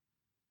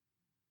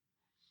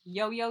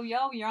Yo, yo,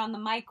 yo, you're on the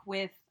mic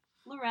with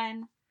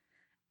Loren.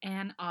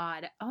 And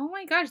Odd. Oh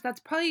my gosh, that's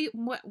probably,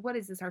 what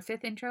is this, our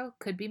fifth intro?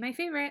 Could be my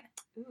favorite.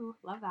 Ooh,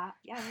 love that.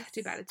 Yes.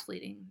 Too bad it's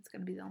fleeting. It's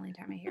going to be the only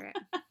time I hear it.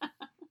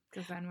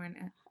 Because then we're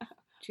going to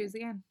choose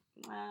again.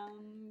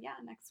 Yeah,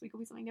 next week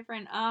will be something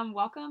different.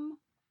 Welcome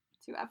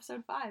to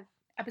episode 5.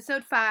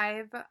 Episode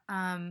 5,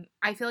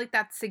 I feel like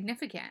that's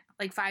significant.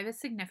 Like 5 is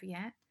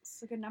significant.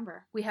 It's a good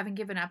number. We haven't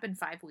given up in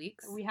 5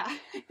 weeks. We have.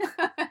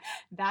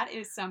 That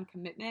is some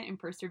commitment and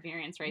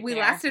perseverance right there. We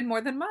lasted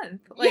more than a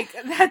month. Like,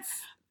 that's...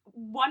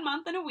 1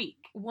 month and a week.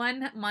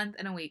 1 month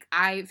and a week.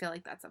 I feel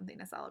like that's something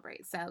to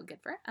celebrate. So good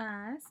for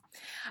us.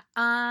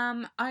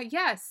 I,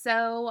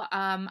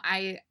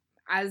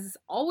 as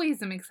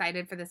always, am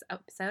excited for this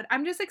episode.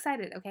 I'm just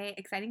excited, okay?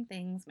 Exciting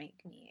things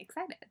make me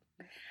excited.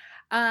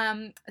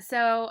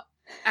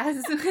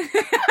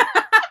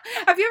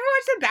 Have you ever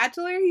watched The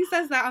Bachelor? He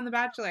says that on The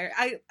Bachelor.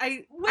 I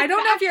don't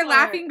know if you're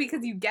laughing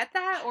because you get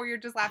that or you're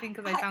just laughing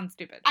because I sound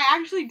stupid. I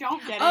actually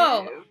don't get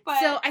it. But...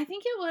 So I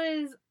think it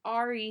was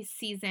Ari's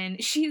season.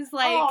 She's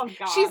like,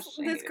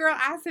 this girl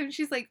asked him,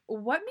 she's like,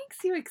 what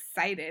makes you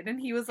excited? And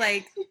he was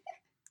like,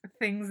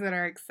 things that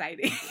are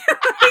exciting.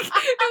 Like,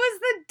 it was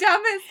the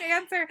dumbest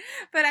answer,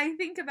 but I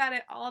think about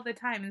it all the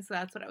time, and so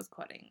that's what I was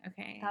quoting.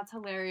 Okay, that's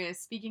hilarious.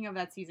 Speaking of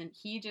that season,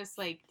 he just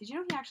like, did you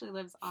know he actually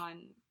lives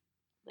on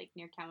like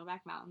near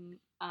Camelback Mountain,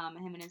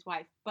 him and his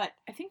wife? But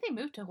I think they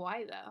moved to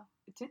Hawaii though.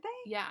 Did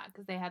they? Yeah,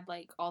 because they had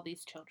like all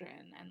these children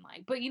and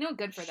like, but you know,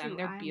 good for them.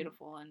 They're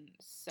beautiful and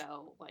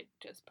so like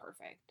just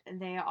perfect.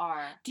 They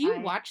are. Do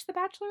you watch The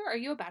Bachelor? Are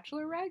you a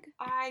Bachelor reg?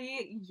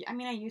 I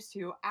mean, I used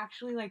to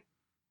actually. Like,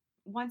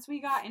 once we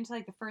got into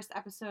like the first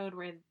episode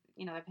where,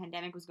 you know, the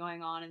pandemic was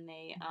going on and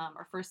they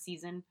our first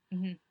season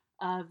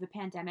of the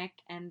pandemic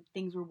and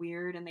things were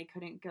weird and they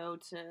couldn't go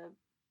to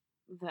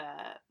the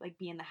like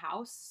be in the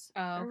house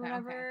or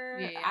whatever.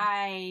 Okay.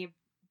 Yeah.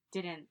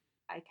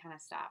 I kind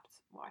of stopped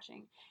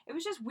watching. It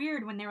was just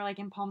weird when they were like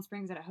in Palm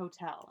Springs at a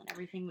hotel and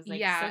everything was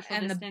like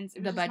social distance.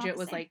 The budget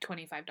was like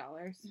 $25.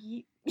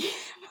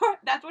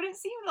 That's what it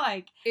seemed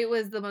like. It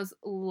was the most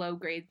low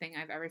grade thing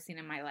I've ever seen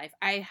in my life.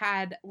 I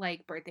had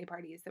like birthday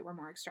parties that were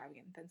more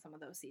extravagant than some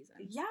of those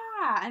seasons.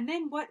 Yeah, and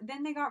then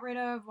Then they got rid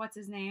of what's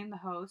his name, the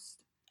host.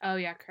 Oh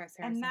yeah, Chris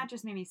Harrison. And that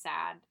just made me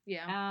sad.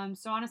 Yeah.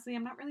 So honestly,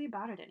 I'm not really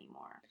about it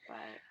anymore. But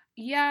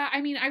yeah,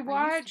 I mean, I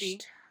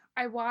watched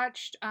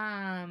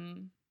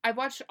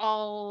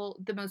all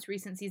the most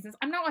recent seasons.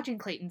 I'm not watching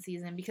Clayton's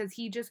season because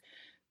he just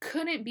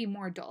couldn't be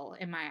more dull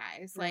in my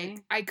eyes. Really?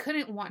 Like, I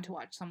couldn't want to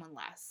watch someone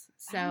less.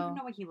 So I don't even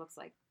know what he looks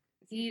like.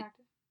 Is he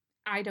attractive?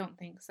 I don't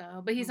think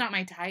so. But he's not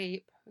my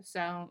type.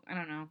 So, I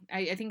don't know.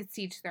 I think it's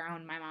each their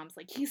own. My mom's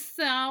like, he's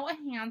so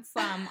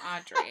handsome,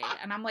 Audrey.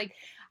 And I'm like,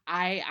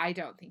 I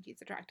don't think he's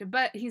attractive.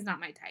 But he's not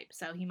my type.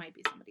 So, he might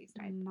be somebody's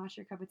type. Not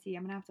your cup of tea.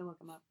 I'm going to have to look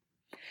him up.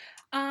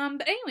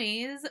 But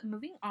anyways,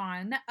 moving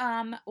on.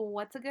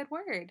 What's a good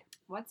word?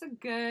 What's a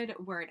good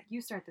word?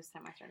 You start this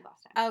time. I started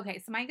last time. Okay,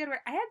 so my good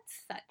word. I had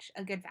such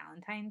a good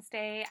Valentine's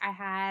Day.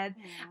 I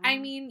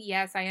mean,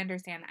 yes, I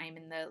understand I'm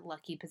in the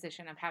lucky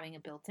position of having a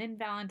built-in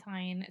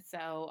Valentine,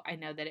 so I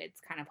know that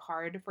it's kind of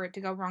hard for it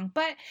to go wrong.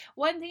 But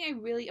one thing I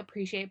really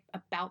appreciate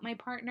about my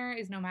partner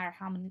is no matter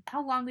how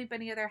long we've been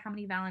together, how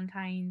many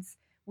Valentines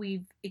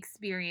we've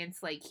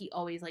experienced, like, he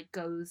always like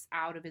goes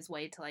out of his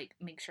way to like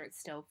make sure it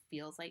still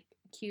feels like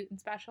cute and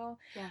special.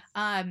 Yes.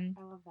 I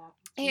love that.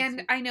 And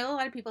sweet. I know a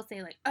lot of people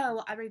say like, oh,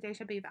 well, every day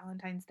should be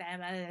Valentine's Day.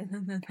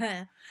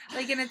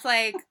 Like, and it's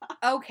like,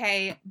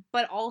 okay,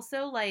 but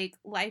also like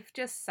life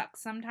just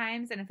sucks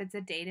sometimes, and if it's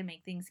a day to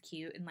make things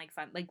cute and like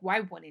fun, like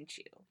why wouldn't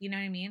you? You know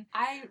what I mean?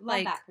 I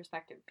love that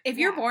perspective. If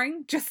you're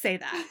boring, just say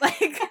that.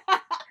 Like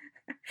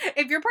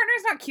if your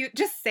partner's not cute,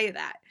 just say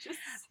that.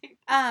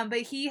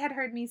 But he had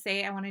heard me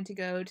say I wanted to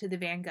go to the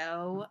Van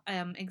Gogh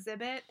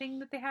exhibit thing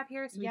that they have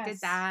here, so we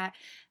did that.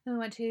 Then we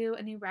went to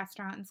a new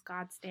restaurant in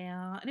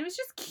Scottsdale, and it was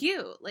just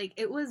cute. Like,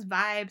 it was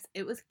vibes.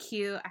 It was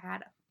cute. I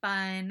had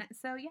fun.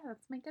 So yeah,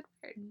 that's my good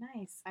word.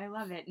 Nice. I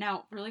love it.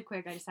 Now, really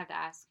quick, I just have to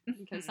ask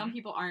because some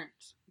people aren't.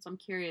 So I'm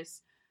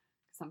curious.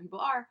 Some people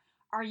are.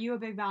 Are you a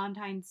big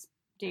Valentine's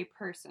Day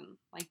person?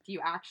 Like, do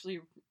you actually?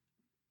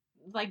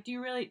 Like, do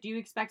you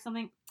expect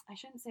something? I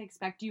shouldn't say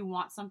expect. Do you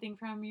want something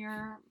from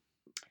your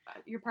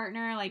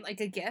partner?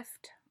 Like a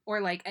gift or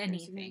like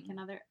anything?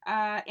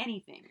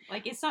 Anything.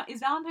 Like, is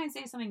Valentine's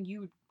Day something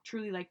you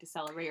truly like to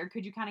celebrate, or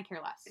could you kind of care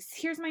less?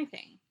 Here's my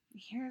thing.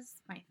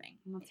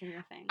 Let's hear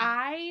your thing.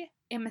 I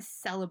am a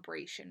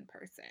celebration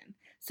person.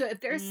 So if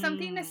there's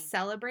something to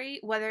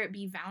celebrate, whether it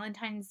be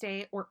Valentine's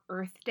Day or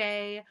Earth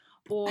Day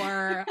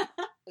or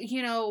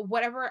you know,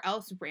 whatever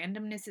else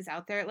randomness is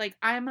out there, like,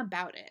 I'm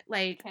about it.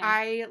 Like,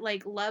 I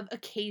like love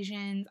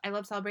occasions. I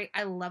love celebrate.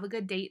 I love a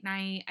good date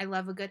night.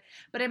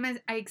 But am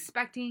I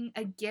expecting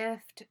a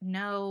gift?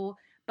 No.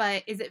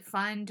 But is it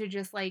fun to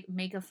just like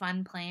make a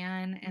fun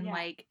plan and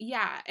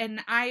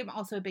and I'm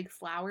also a big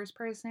flowers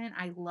person.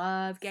 I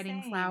love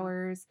getting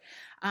flowers.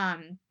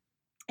 I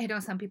know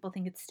some people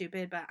think it's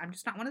stupid, but I'm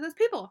just not one of those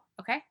people.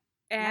 Okay.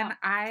 and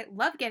I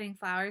love getting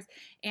flowers.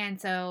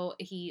 And so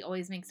he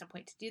always makes a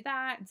point to do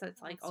that. And so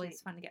it's like always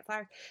fun to get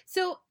flowers.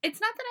 So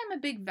it's not that I'm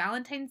a big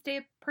Valentine's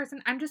Day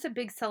person. I'm just a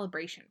big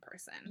celebration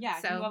person. Yeah,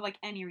 so you have like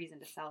any reason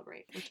to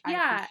celebrate, which I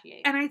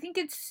appreciate. And I think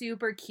it's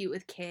super cute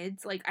with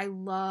kids. Like I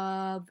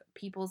love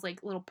people's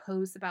like little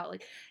posts about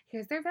like,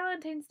 here's their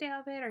Valentine's Day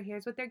outfit, or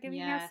here's what they're giving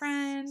their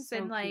friends. So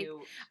and like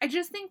cute. I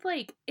just think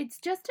like it's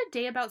just a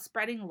day about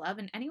spreading love,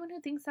 and anyone who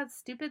thinks that's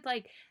stupid,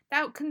 like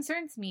that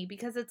concerns me,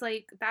 because it's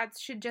like that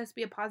should just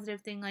be a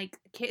positive thing. Like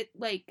kid,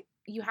 like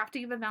you have to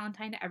give a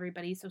Valentine to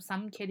everybody, so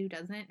some kid who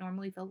doesn't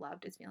normally feel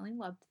loved is feeling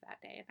loved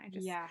that day. And I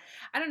just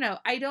I don't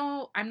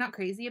know, I'm not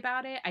crazy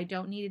about it. I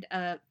don't need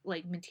a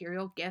like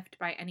material gift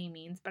by any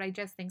means, but I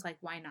just think like,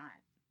 why not?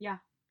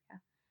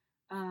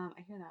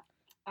 I hear that.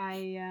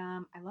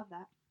 I love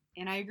that,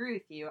 and I agree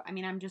with you. I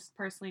mean, I'm just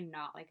personally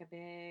not like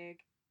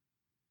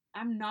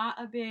I'm not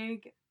a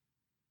big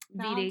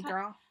V-Day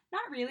girl.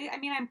 Not really. I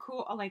mean, I'm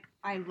cool. Like,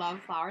 I love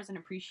flowers and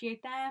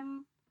appreciate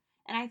them.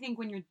 And I think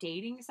when you're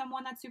dating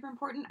someone, that's super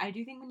important. I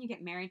do think when you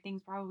get married,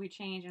 things probably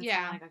change. And it's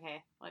kind of like,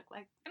 okay, like,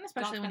 and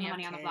especially don't spend when you the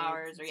money have on the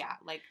flowers, or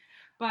like.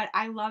 But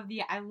I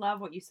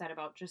love what you said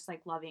about just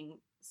like loving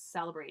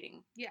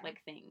celebrating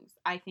like things.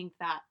 I think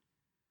that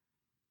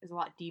is a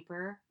lot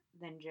deeper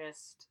than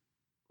just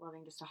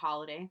loving just a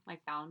holiday like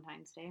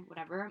Valentine's Day,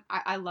 whatever.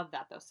 I love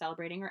that though,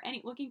 celebrating or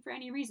looking for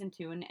any reason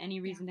to, and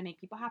any reason to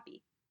make people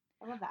happy.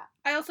 I love that.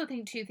 I also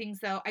think two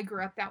things though. I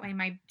grew up that way.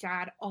 My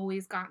dad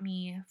always got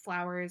me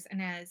flowers and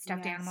a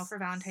stuffed animal for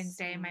Valentine's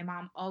Day. My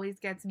mom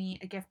always gets me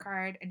a gift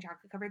card and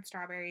chocolate covered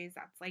strawberries.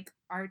 That's like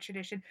our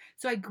tradition.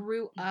 So I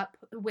grew up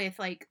with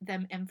like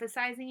them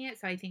emphasizing it.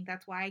 So I think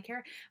that's why I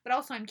care. But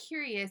also I'm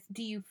curious,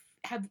 do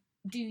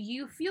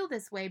you feel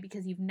this way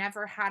because you've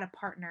never had a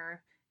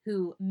partner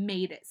who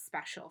made it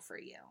special for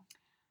you?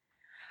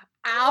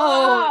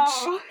 Ouch!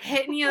 Whoa.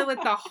 Hitting you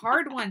with the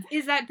hard ones.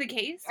 Is that the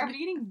case? Are we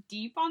getting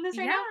deep on this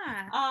right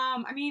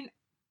now? I mean,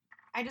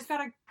 I just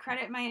gotta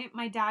credit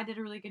my dad did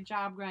a really good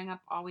job growing up.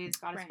 Always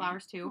got his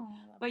flowers too.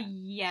 But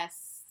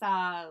yes,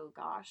 oh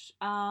gosh.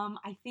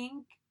 I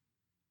think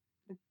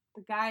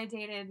the guy I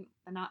dated,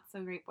 the not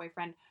so great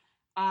boyfriend.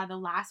 The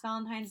last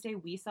Valentine's Day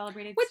we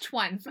celebrated. Which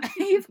one?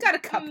 You've got a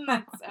couple.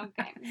 That's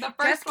okay. The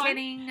first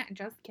one.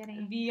 Just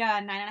kidding. The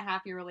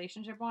 9.5-year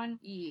relationship one.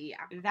 Yeah.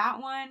 That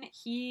one,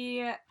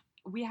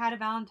 we had a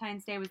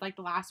Valentine's Day. It was like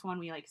the last one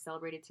we like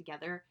celebrated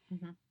together.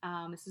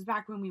 Mm-hmm. This is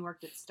back when we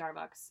worked at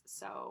Starbucks.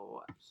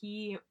 So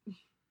we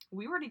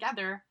were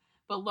together,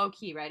 but low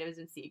key, right? It was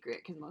in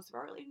secret because most of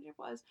our relationship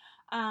was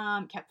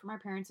kept from our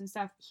parents and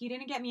stuff. He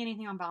didn't get me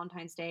anything on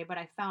Valentine's Day, but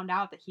I found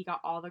out that he got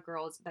all the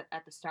girls that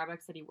at the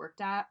Starbucks that he worked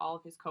at, all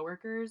of his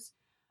coworkers,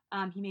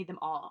 he made them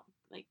all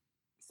like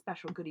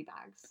special goodie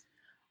bags.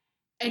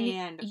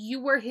 And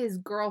you were his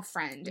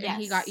girlfriend,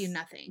 and he got you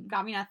nothing.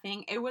 Got me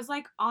nothing. It was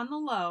like on the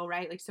low,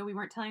 right? Like, so we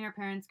weren't telling our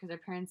parents because our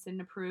parents didn't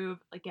approve.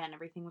 Again,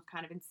 everything was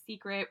kind of in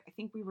secret. I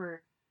think we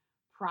were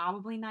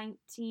probably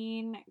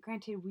 19.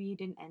 Granted, we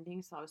didn't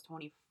ending, so I was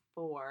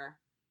 24.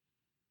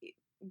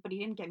 But he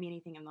didn't get me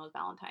anything in those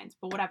Valentines.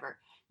 But whatever.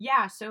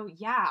 Yeah, so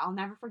yeah, I'll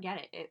never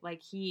forget it. It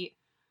like he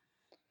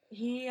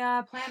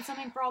planned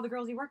something for all the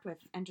girls he worked with,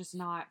 and just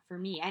not for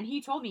me. And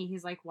he told me,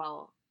 he's like,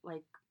 well,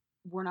 like,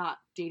 we're not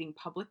dating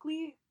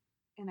publicly.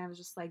 And I was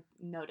just like,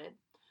 noted.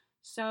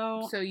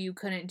 So you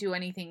couldn't do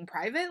anything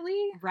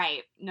privately?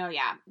 Right. No,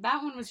 yeah.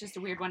 That one was just a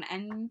weird one.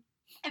 And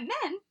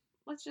then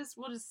we'll just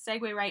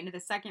segue right into the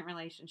second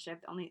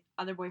relationship, the only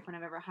other boyfriend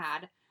I've ever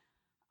had.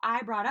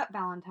 I brought up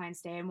Valentine's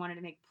Day and wanted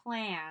to make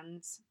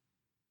plans.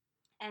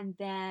 And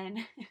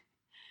then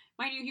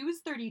mind you, he was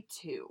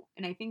 32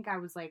 and I think I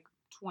was like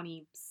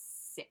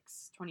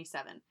 26,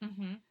 27.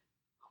 Mm-hmm.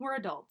 We're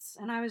adults.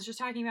 And I was just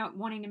talking about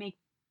wanting to make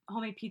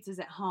homemade pizzas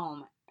at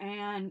home,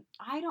 and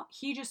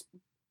he just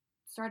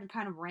started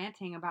kind of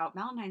ranting about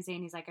Valentine's Day,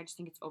 and he's like, I just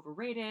think it's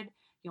overrated.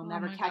 You'll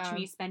never catch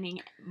me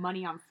spending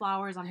money on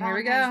flowers on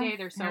Valentine's Day.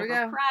 They're so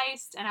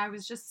overpriced. And I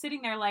was just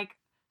sitting there like,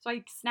 so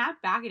I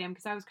snapped back at him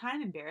because I was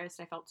kind of embarrassed.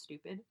 I felt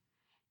stupid.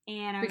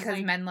 And I was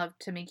like, men love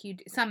to make you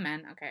some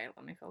men, okay,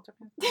 let me filter.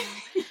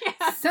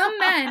 Some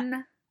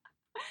men,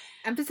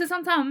 emphasis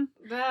on some,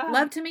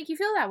 love to make you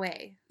feel that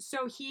way.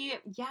 So he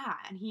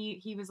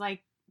was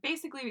like,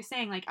 basically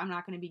saying, like, I'm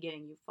not going to be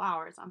getting you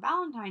flowers on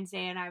Valentine's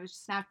Day. And I was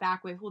just snapped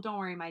back with, well, don't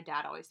worry, my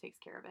dad always takes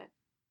care of it.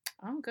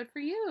 Oh, good for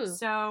you.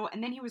 So,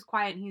 and then he was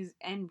quiet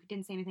and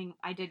didn't say anything.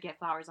 I did get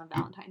flowers on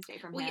Valentine's Day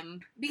from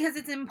him. Because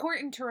it's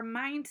important to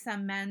remind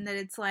some men that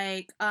it's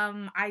like,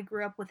 I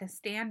grew up with a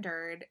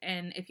standard,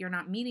 and if you're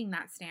not meeting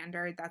that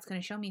standard, that's going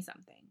to show me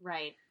something.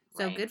 Right.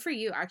 So good for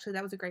you. Actually,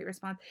 that was a great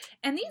response.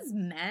 And these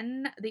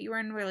men that you were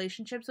in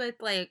relationships with,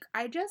 like,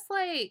 I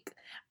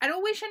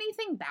don't wish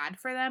anything bad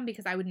for them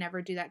because I would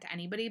never do that to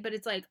anybody. But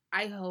it's like,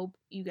 I hope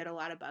you get a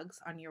lot of bugs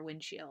on your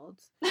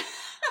windshields.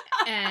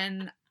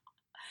 And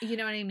you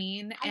know what I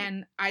mean?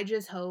 And I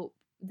just hope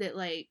that,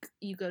 like,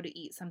 you go to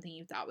eat something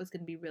you thought was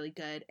going to be really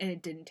good and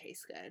it didn't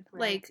taste good.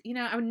 Right. Like,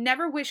 I would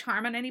never wish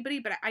harm on anybody,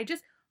 but I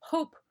just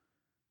hope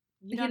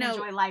you don't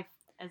enjoy life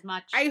as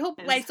much. I hope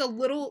life's a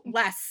little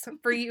less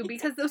for you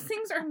because those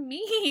things are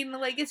mean.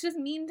 Like, it's just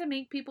mean to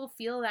make people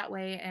feel that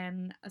way,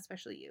 and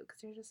especially you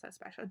because you're just so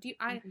special.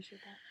 I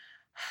appreciate that.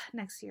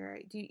 Next year,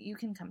 you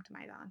can come to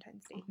my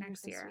Valentine's Day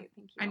next year. Sweet.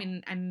 Thank you. I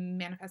mean, I'm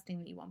manifesting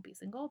that you won't be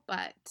single,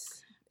 but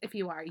if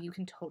you are, you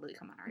can totally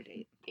come on our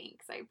date.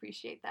 Thanks. I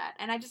appreciate that.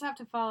 And I just have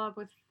to follow up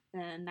with the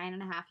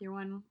 9.5-year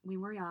one. We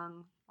were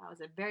young. That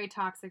was a very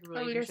toxic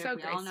relationship. You're so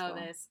we graceful. all know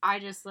this. I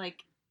just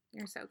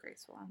You're so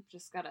graceful.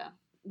 Just gotta.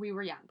 We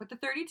were young. But the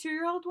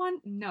 32-year-old one,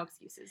 no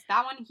excuses.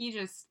 That one,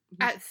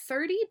 At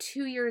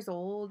 32 years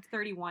old.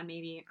 31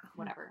 maybe,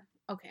 whatever.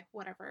 Okay,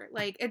 whatever.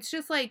 Like, it's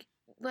just like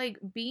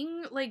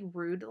being like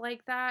rude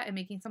like that and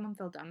making someone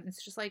feel dumb.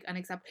 It's just like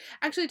unacceptable.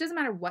 Actually, it doesn't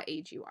matter what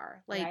age you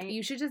are. Like, right?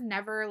 You should just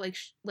never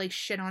like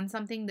shit on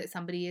something that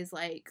somebody is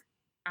like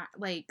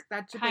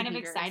that's kind of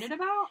excited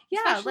about.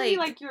 Yeah, especially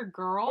like your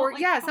girl, or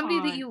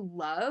somebody that you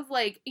love.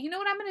 Like, you know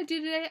what I'm gonna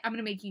do today? I'm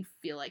gonna make you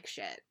feel like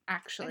shit.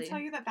 Actually, and tell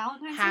you that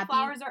Valentine's Day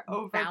flowers are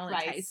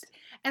overpriced.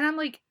 And I'm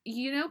like,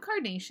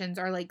 carnations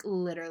are like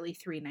literally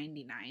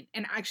 $3.99.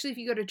 And actually, if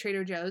you go to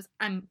Trader Joe's,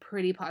 I'm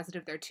pretty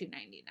positive they're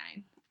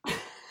 $2.99.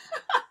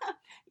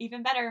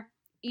 Even better.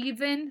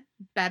 Even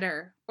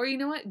better. Or you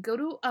know what? Go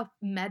to a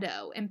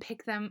meadow and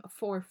pick them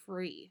for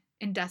free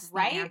and dust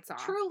the ants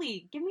off.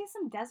 Truly. Give me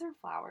some desert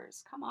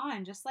flowers. Come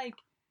on. Just like.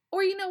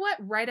 Or you know what?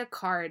 Write a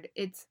card.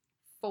 It's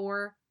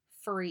for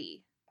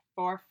free.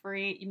 For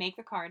free. You make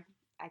the card.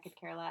 I could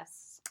care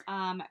less.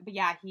 But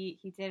yeah, he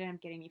did end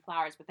up getting me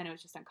flowers, but then it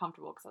was just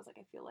uncomfortable because I was like,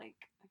 I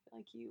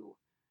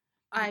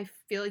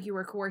feel like you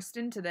were coerced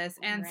into this,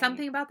 and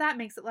something about that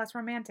makes it less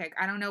romantic.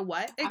 I don't know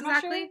what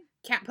exactly. Sure.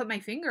 Can't put my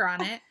finger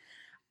on it.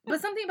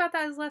 But something about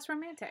that is less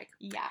romantic.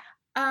 Yeah.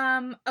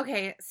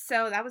 Okay,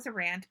 so that was a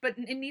rant, but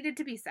it needed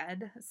to be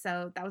said.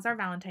 So that was our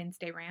Valentine's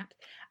Day rant.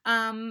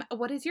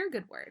 What is your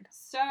good word?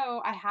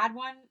 So I had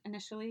one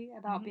initially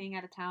about being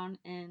out of town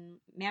in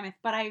Mammoth,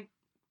 but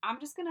I'm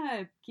just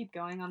gonna keep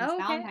going on this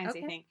Valentine's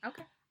Day thing.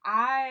 Okay.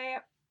 I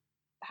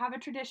have a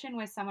tradition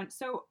with someone.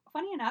 So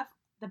funny enough,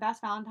 the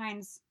best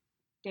Valentine's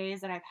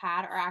days that I've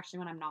had are actually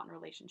when I'm not in a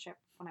relationship,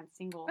 when I'm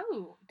single.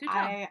 Oh, do tell.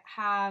 I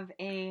have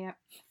a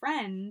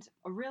friend,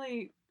 a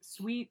really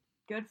sweet,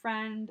 good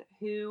friend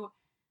who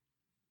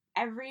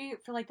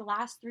for like the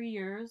last 3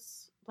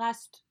 years,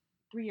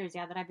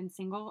 that I've been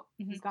single,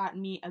 has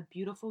gotten me a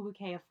beautiful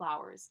bouquet of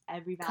flowers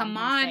every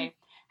Valentine's Day.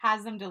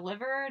 Has them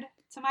delivered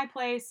to my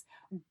place.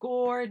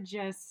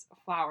 Gorgeous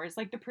flowers.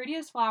 Like the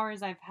prettiest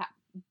flowers I've had,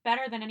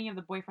 better than any of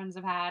the boyfriends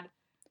I've had,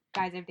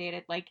 guys I've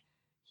dated. Like,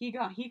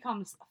 he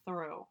comes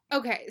through.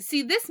 Okay,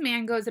 see, this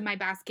man goes in my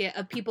basket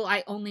of people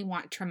I only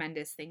want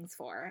tremendous things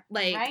for.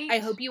 Like, right? I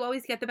hope you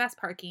always get the best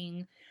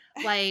parking.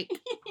 Like,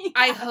 yes.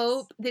 I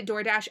hope that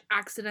DoorDash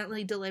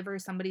accidentally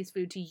delivers somebody's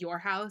food to your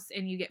house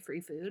and you get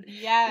free food.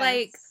 Yes.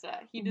 Like,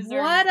 he deserves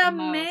what a the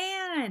most.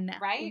 Man.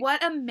 Right?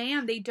 What a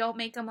man. They don't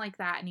make them like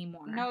that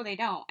anymore. No, they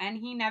don't. And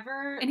he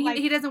never... And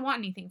he doesn't want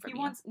anything from you. He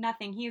wants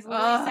nothing. He's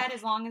literally said,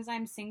 as long as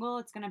I'm single,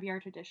 it's going to be our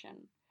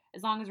tradition.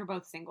 As long as we're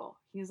both single.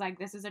 He's like,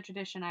 this is a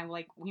tradition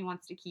he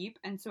wants to keep.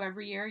 And so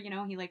every year,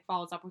 he like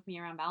follows up with me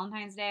around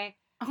Valentine's Day,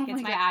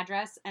 gets my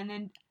address, and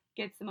then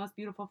gets the most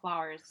beautiful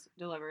flowers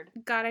delivered.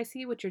 God, I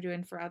see what you're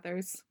doing for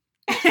others.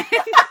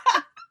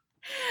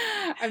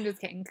 I'm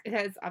just kidding,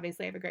 because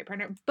obviously I have a great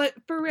partner. But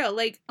for real,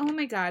 like, oh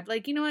my God,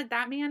 like, you know what?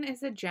 That man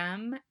is a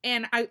gem,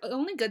 and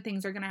only good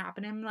things are going to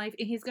happen in life,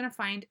 and he's going to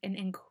find an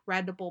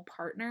incredible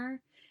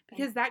partner.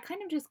 Because that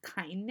kind of just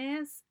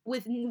kindness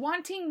with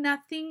wanting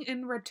nothing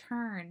in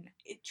return.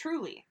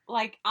 Truly.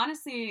 Like,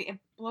 honestly, it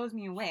blows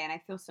me away, and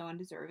I feel so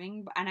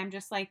undeserving. And I'm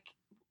just like,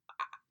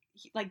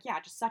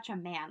 yeah, just such a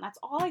man. That's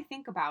all I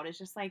think about is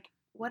just like,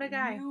 what a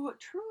guy. You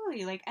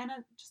truly, like, and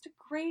just a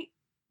great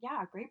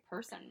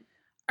person.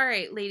 All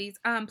right, ladies,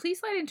 please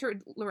slide into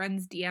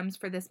Loren's DMs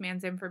for this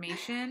man's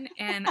information.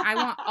 And I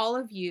want all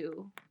of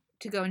you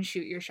to go and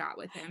shoot your shot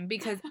with him,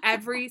 because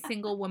every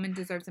single woman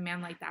deserves a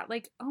man like that.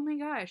 Like, oh my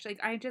gosh, like,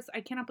 I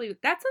cannot believe it.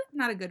 That's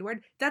not a good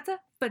word. That's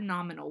a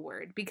phenomenal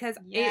word, because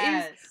It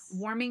is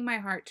warming my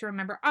heart to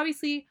remember.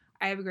 Obviously,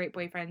 I have a great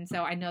boyfriend,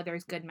 so I know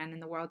there's good men in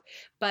the world,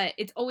 but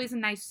it's always a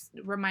nice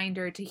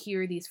reminder to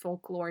hear these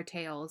folklore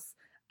tales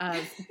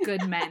of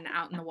good men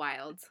out in the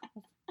wild.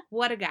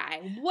 What a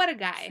guy. What a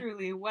guy.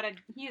 Truly,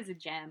 he is a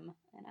gem.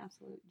 An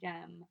absolute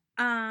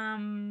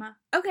gem.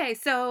 Okay,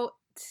 so...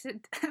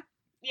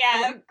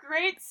 Yeah,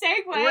 great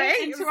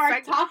segue into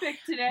our topic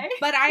today.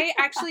 But I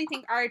actually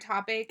think our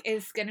topic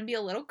is going to be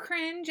a little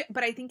cringe,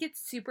 but I think it's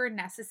super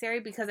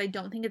necessary because I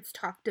don't think it's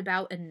talked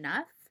about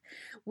enough.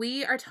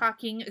 We are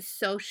talking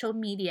social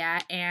media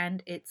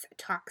and its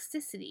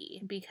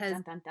toxicity, because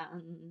dun, dun,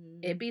 dun.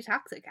 It'd be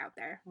toxic out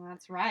there. Well,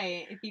 that's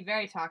right. It'd be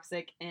very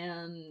toxic,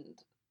 and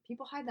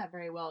people hide that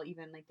very well,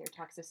 even like their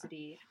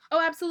toxicity. Oh,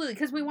 absolutely,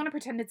 because we want to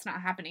pretend it's not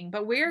happening,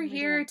 but we're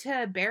here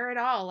to bear it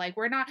all. Like,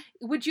 we're not.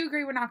 Would you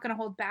agree we're not going to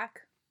hold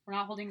back? We're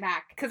not holding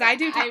back. Because I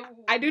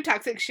do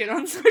toxic shit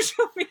on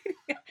social media.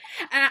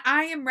 And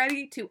I am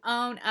ready to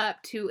own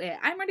up to it.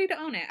 I'm ready to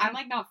own it. I'm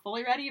like not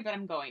fully ready, but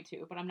I'm going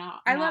to. But I'm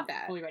not. I love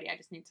that. Fully ready. I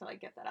just need to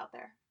like get that out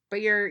there.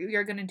 But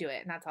you're gonna do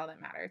it, and that's all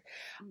that matters.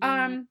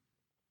 Mm-hmm.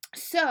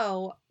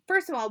 So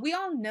first of all, we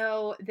all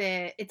know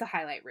that it's a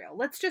highlight reel.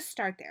 Let's just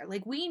start there.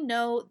 Like, we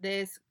know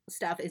this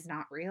stuff is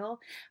not real,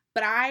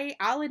 but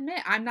I'll admit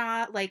I'm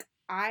not like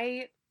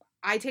I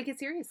take it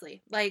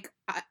seriously. Like,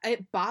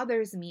 it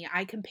bothers me.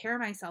 I compare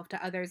myself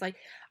to others. Like,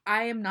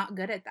 I am not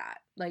good at that.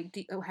 Like,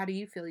 how do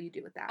you feel you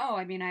do with that? Oh,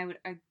 I mean, I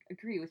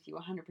agree with you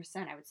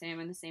 100%. I would say I'm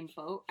in the same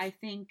boat. I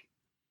think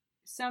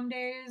some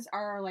days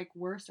are like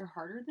worse or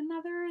harder than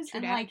others, True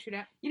and that, like, true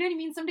that. you know what I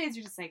mean. Some days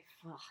you're just like,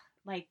 ugh,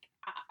 like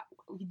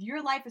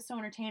your life is so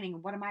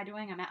entertaining. What am I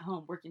doing? I'm at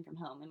home working from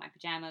home in my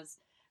pajamas,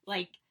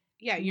 like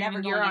Yeah,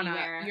 never going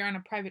anywhere. You're on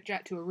a private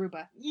jet to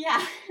Aruba.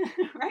 Yeah,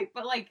 right.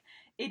 But like,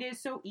 it is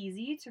so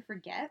easy to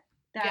forget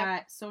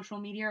that social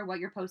media or what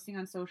you're posting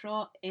on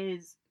social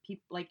is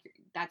people like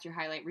that's your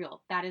highlight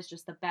reel. That is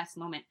just the best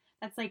moment.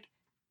 That's like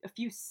a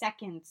few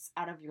seconds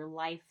out of your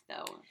life,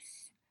 though.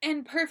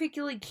 And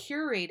perfectly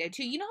curated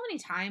too. You know how many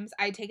times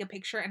I take a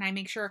picture and I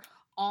make sure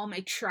all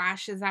my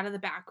trash is out of the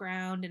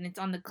background and it's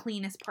on the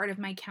cleanest part of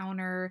my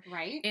counter,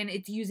 Right? and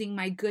it's using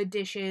my good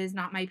dishes,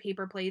 not my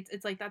paper plates.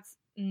 It's like, that's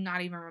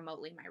not even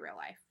remotely my real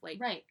life. Like,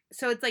 right.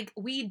 So it's like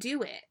we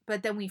do it,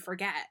 but then we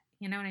forget.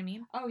 You know what I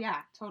mean? Oh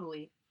yeah,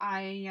 totally. What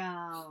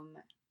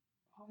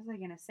was I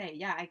gonna say?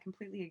 Yeah, I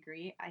completely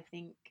agree. I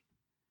think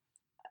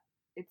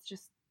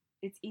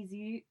it's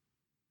easy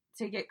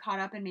to get caught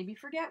up and maybe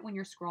forget when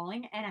you're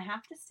scrolling. And I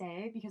have to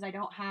say, because I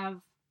don't have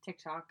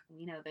TikTok,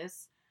 we know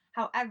this.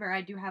 However,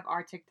 I do have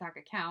our TikTok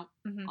account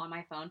on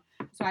my phone,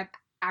 so I have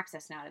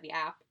access now to the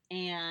app.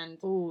 And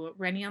ooh,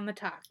 Rennie on the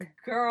talk.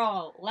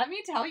 Girl, let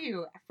me tell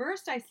you.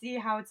 First, I see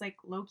how it's like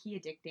low key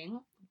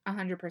addicting.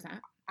 100%.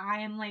 I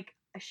am like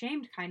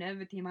ashamed kind of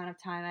at the amount of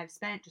time I've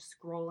spent just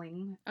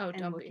scrolling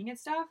and looking at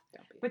stuff.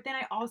 But then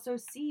I also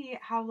see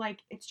how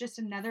like it's just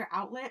another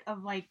outlet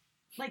of like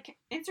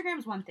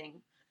Instagram's one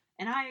thing,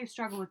 and I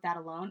struggle with that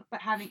alone.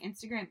 But having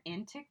Instagram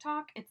and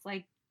TikTok, it's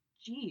like,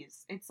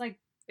 geez, it's like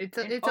it's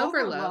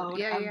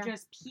overload of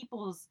just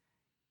people's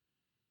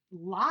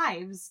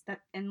lives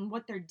that and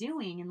what they're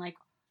doing, and like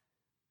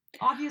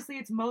obviously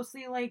it's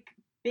mostly like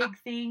big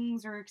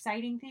things or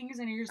exciting things,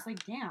 and you're just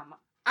like, damn.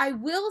 I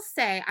will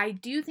say, I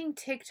do think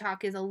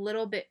TikTok is a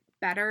little bit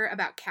better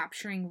about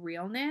capturing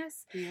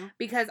realness,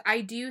 because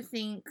I do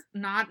think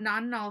not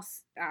in all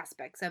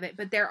aspects of it,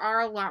 but there are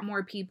a lot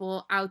more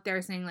people out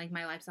there saying like,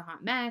 my life's a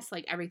hot mess,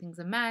 like everything's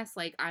a mess,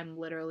 like I'm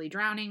literally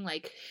drowning.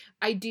 Like,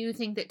 I do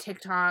think that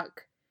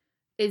TikTok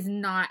is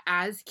not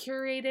as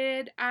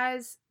curated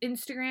as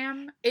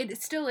Instagram. It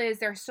still is.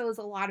 There still is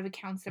a lot of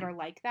accounts that are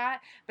like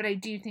that, but I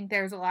do think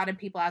there's a lot of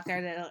people out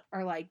there that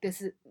are like,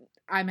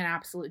 I'm an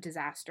absolute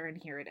disaster,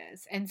 and here it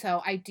is. And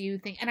so I do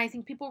think, and I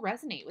think people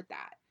resonate with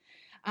that.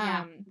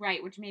 Yeah,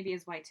 right, which maybe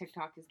is why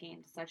TikTok has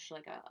gained such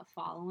like a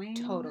following.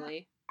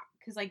 Totally.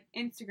 Because like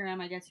Instagram,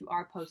 I guess you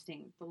are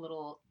posting the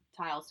little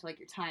tiles to like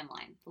your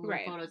timeline, the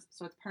little photos,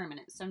 so it's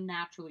permanent. So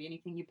naturally,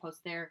 anything you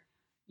post there,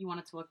 you want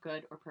it to look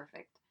good or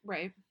perfect.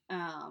 Right.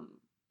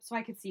 So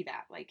I could see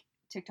that, like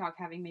TikTok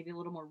having maybe a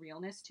little more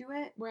realness to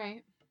it.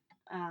 Right.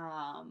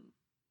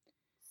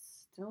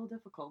 Still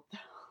difficult.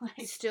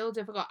 Still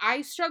difficult.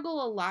 I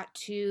struggle a lot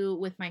too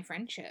with my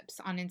friendships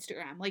on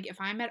Instagram. Like,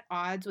 if I'm at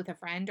odds with a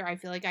friend, or I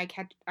feel like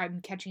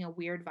I'm catching a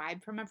weird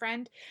vibe from a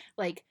friend,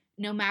 like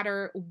no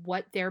matter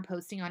what they're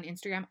posting on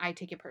Instagram, I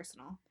take it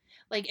personal.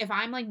 Like, if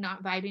I'm like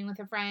not vibing with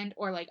a friend,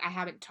 or like I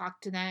haven't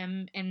talked to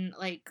them in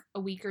like a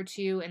week or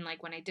two, and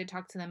like when I did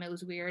talk to them it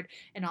was weird,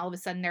 and all of a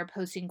sudden they're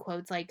posting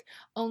quotes like,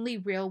 only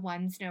real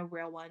ones know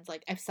real ones,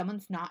 like if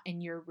someone's not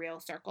in your real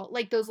circle,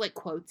 like those like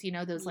quotes, you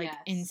know, those like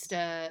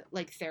Insta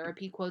like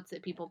therapy quotes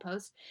that people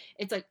post,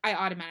 it's like I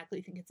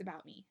automatically think it's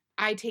about me.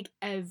 I take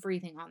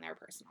everything on there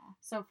personal.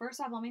 So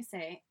first off, let me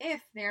say,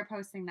 if they're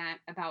posting that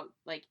about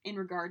like in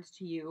regards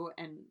to you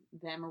and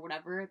them or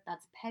whatever,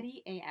 that's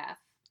petty AF.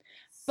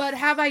 But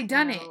have I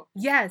done it?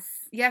 Yes,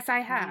 I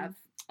have.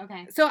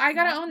 Okay. So I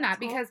gotta own that,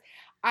 because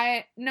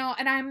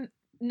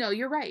no,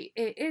 you're right.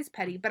 It is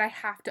petty, but I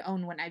have to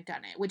own when I've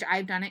done it, which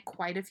I've done it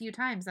quite a few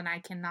times, and I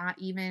cannot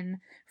even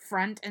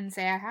front and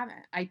say I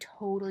haven't. I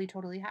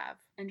totally have.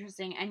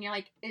 Interesting. And you're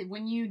like,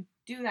 when you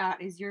do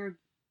that, is your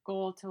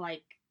goal to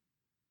like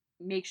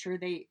make sure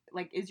they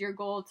like? Is your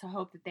goal to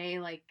hope that they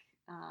like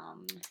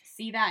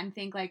see that and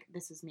think like,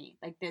 this is me,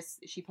 like this?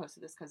 She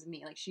posted this because of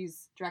me. Like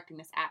she's directing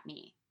this at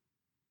me.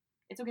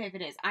 It's okay if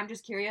it is. I'm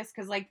just curious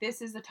because, like,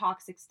 this is the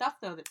toxic stuff,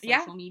 though, that's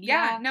social media.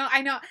 Yeah, no,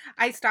 I know.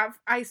 I stopped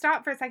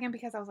for a second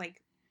because I was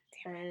like,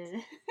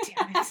 damn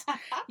it.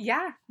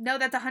 Yeah, no,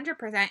 that's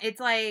 100%. It's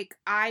like,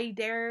 I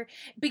dare,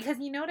 because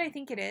you know what I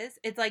think it is?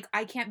 It's like,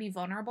 I can't be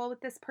vulnerable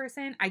with this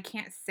person. I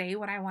can't say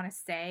what I want to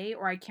say,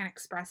 or I can't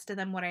express to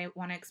them what I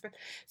want to express.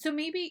 So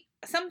maybe,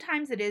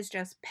 sometimes it is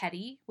just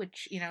petty,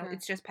 which, you know,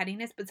 it's just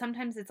pettiness, but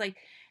sometimes it's like,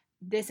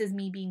 this is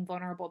me being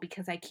vulnerable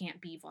because I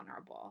can't be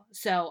vulnerable.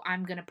 So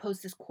I'm going to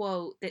post this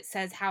quote that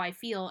says how I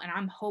feel, and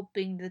I'm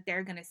hoping that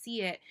they're going to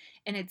see it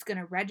and it's going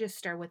to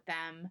register with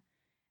them.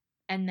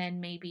 And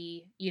then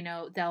maybe, you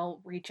know, they'll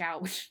reach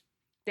out, which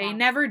They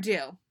never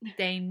do.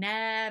 They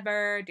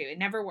never do. It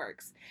never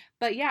works.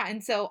 But yeah,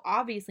 and so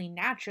obviously,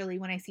 naturally,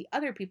 when I see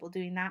other people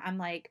doing that, I'm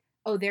like,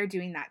 oh, they're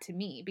doing that to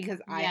me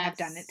because I have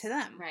done it to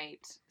them.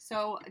 Right.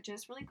 So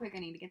just really quick, I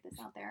need to get this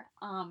out there.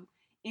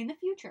 In the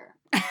future,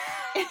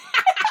 if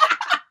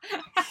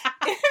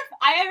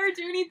I ever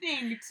do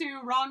anything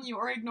to wrong you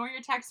or ignore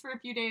your text for a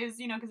few days,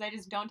 because I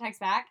just don't text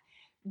back,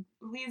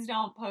 please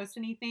don't post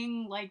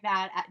anything like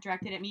that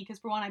directed at me, because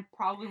for one, I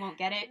probably won't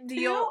get it.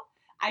 Two,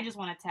 I just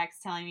want a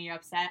text telling me you're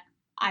upset.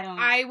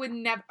 I would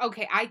never.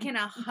 Okay, I can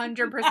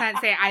 100%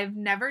 say I've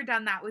never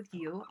done that with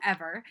you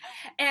ever,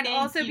 and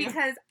also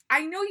because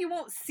I know you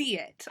won't see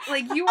it.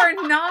 Like, you are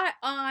not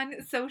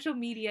on social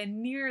media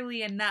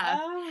nearly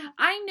enough.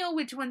 I know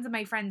which ones of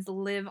my friends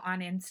live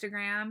on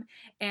Instagram,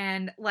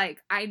 and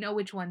like I know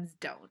which ones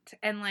don't.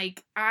 And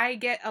like I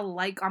get a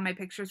like on my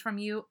pictures from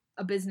you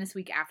a business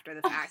week after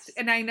the fact,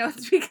 and I know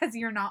it's because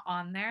you're not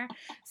on there.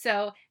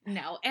 So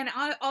no, and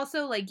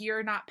also like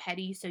you're not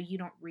petty, so you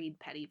don't read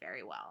petty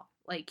very well.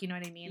 Like, you know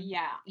what I mean?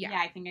 Yeah.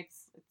 I think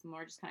it's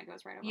more just kind of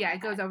goes right over. Yeah,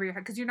 it goes over your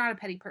head because you're not a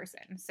petty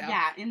person. So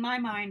yeah, in my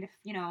mind,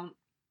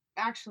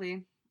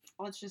 actually,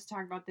 let's just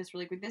talk about this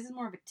really quick. This is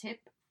more of a tip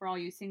for all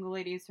you single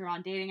ladies who are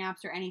on dating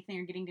apps or anything,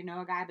 or getting to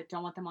know a guy but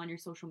don't want them on your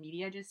social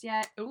media just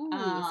yet. Ooh,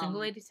 single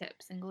lady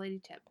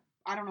tip.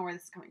 I don't know where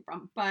this is coming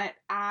from, but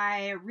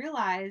I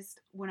realized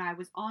when I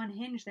was on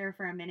Hinge there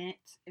for a minute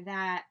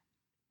that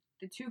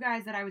the two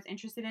guys that I was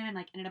interested in and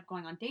like ended up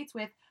going on dates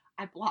with,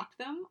 I blocked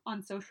them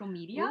on social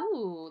media.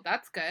 Ooh,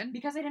 that's good.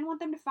 Because I didn't want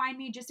them to find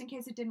me just in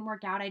case it didn't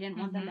work out. I didn't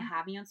want them to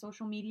have me on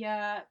social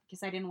media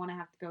because I didn't want to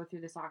have to go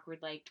through this awkward,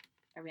 like,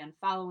 are we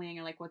unfollowing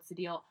or like, what's the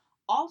deal?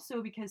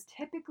 Also, because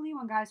typically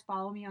when guys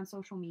follow me on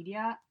social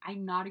media,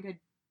 I'm not a good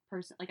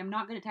person. Like, I'm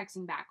not good at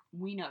texting back.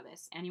 We know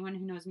this. Anyone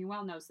who knows me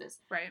well knows this.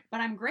 Right. But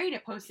I'm great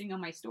at posting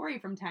on my story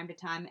from time to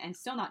time and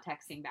still not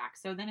texting back.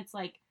 So then it's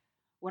like,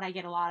 what I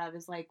get a lot of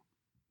is like,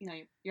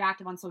 you're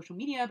active on social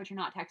media, but you're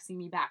not texting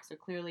me back. So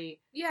clearly.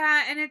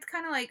 Yeah, and it's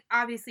kind of like,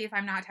 obviously, if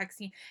I'm not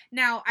texting.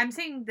 Now, I'm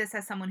saying this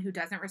as someone who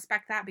doesn't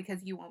respect that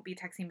because you won't be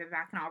texting me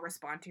back, and I'll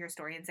respond to your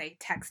story and say,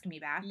 text me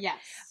back. Yes.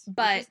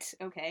 But,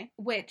 okay.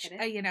 Which,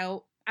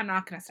 I'm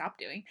not going to stop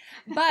doing.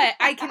 But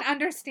I can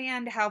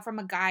understand how from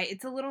a guy,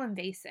 it's a little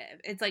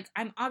invasive. It's like,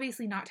 I'm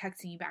obviously not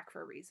texting you back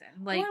for a reason.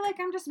 Like, or like,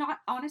 I'm just not,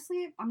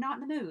 honestly, I'm not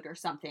in the mood or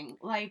something.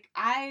 Like,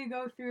 I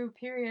go through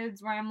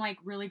periods where I'm like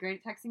really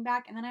great at texting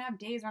back. And then I have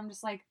days where I'm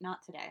just like,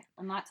 not today.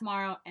 And not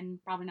tomorrow.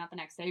 And probably not the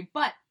next day.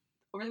 But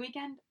over the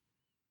weekend,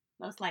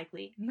 most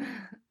likely.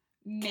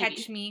 Maybe.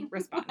 Catch me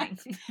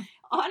responding.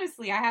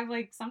 Honestly, I have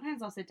like,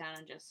 sometimes I'll sit down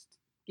and just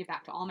get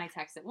back to all my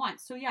texts at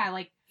once. So yeah,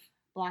 like,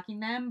 blocking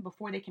them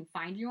before they can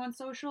find you on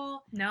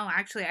social. No,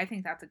 actually, I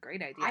think that's a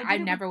great idea. I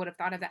never would have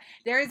thought of that.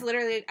 There is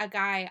literally a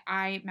guy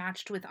I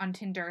matched with on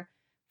Tinder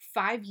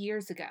 5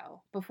 years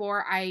ago.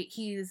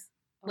 He's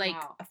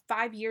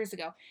 5 years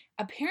ago.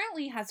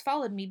 Apparently has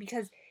followed me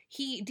because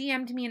he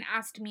DM'd me and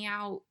asked me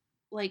out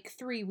like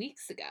 3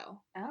 weeks ago.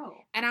 Oh.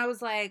 And I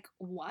was like,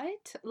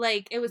 what?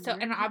 Like, it was so,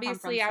 and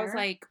obviously I was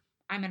like,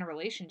 I'm in a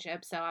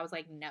relationship, so I was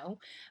like, no.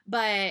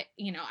 But,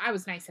 I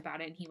was nice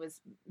about it, and he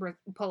was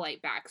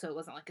polite back, so it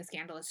wasn't like a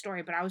scandalous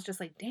story. But I was just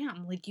like,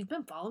 damn, like, you've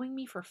been following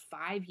me for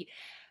 5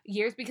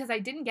 years because I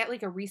didn't get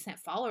like a recent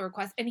follow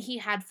request, and he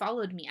had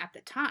followed me at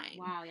the time.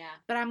 Wow, yeah.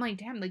 But I'm like,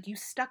 damn, like, you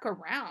stuck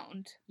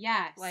around.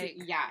 Yeah, like,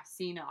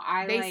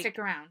 they stick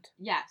around.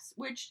 Yes,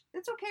 which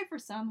it's okay for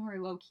some who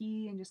are low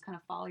key and just kind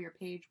of follow your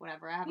page,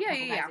 whatever. I have a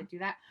couple guys that do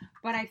that,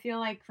 but I feel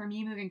like for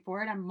me moving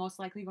forward, I'm most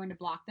likely going to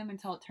block them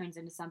until it turns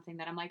into something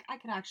that I'm like, I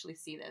could actually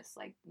see this.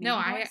 Like, no,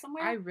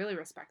 I really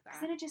respect that.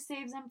 Then it just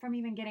saves them from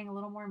even getting a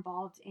little more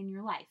involved in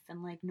your life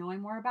and like knowing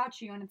more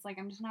about you. And it's like,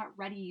 I'm just not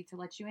ready to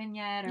let you in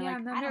yet, or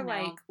and then they're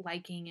like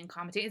liking and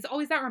commenting. It's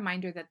always that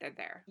reminder that they're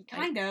there.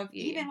 Kind of,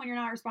 even when you're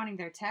not responding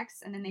to their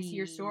texts, and then they see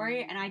your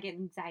story, and I get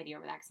anxiety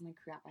over that because I'm like,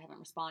 crap, I haven't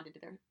responded to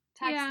their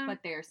text, but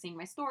they're seeing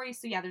my story.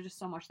 So yeah, there's just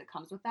so much that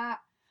comes with that.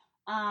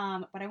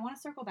 But I want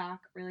to circle back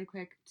really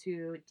quick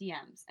to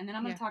DMs, and then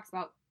I'm going to talk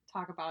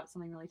about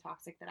something really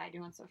toxic that I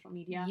do on social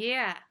media.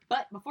 Yeah.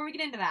 But before we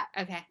get into that,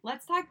 okay,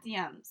 let's talk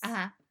DMs.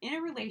 In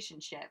a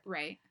relationship,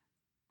 right?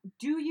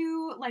 Do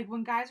you like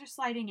when guys are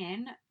sliding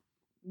in?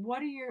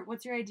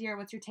 What's your idea?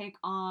 What's your take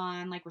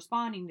on like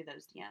responding to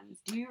those DMs?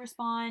 Do you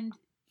respond?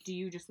 Do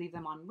you just leave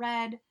them on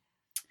read?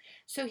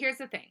 So here's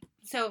the thing.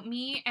 So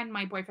me and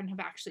my boyfriend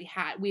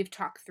we've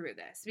talked through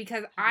this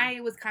because I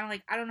was kind of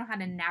like, I don't know how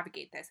to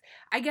navigate this.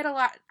 I get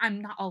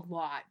I'm not a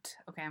lot.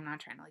 Okay. I'm not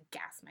trying to like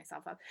gas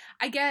myself up.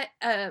 I get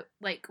a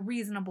like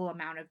reasonable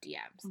amount of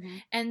DMs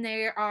and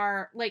they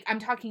are like, I'm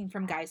talking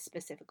from guys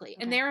specifically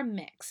and they're a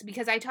mix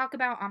because I talk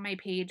about on my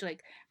page,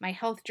 like my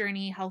health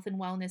journey, health and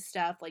wellness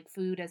stuff, like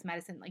food as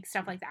medicine, like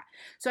stuff like that.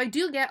 So I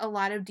do get a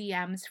lot of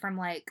DMs from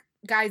like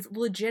guys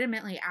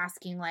legitimately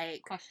asking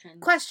like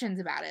questions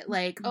about it.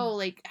 Like, oh,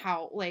 like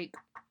how, like,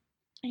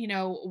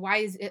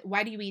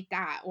 why do you eat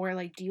that? Or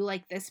like, do you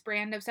like this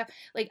brand of stuff?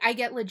 Like I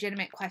get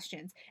legitimate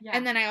questions. Yeah.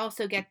 And then I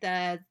also get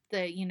the,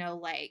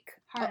 like,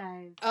 Hard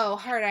eyes. Oh,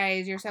 hard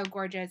eyes, you're so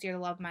gorgeous, you're the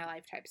love of my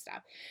life type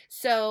stuff.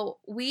 So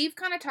we've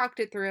kind of talked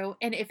it through,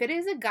 and if it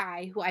is a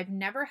guy who I've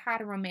never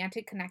had a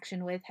romantic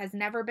connection with, has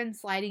never been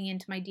sliding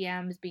into my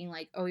DMs being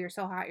like, oh, you're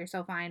so hot, you're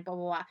so fine, blah,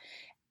 blah, blah,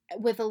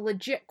 with a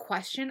legit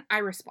question, I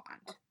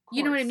respond.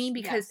 You know what I mean?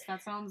 Because yes,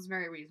 that sounds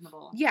very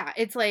reasonable. Yeah,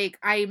 it's like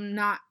I'm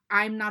not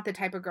the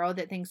type of girl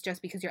that thinks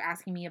just because you're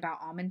asking me about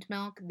almond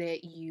milk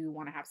that you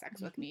want to have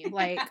sex with me.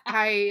 Like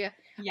I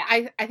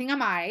think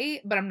I'm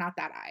but I'm not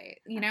that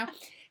you know?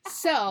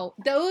 So,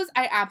 those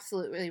I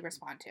absolutely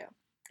respond to.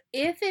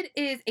 If it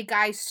is a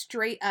guy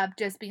straight up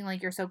just being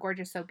like you're so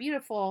gorgeous, so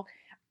beautiful,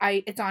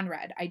 it's on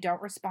red. I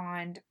don't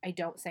respond. I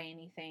don't say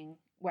anything,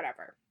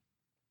 whatever.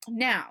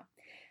 Now,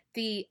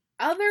 the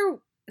other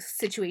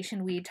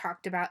situation we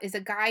talked about is a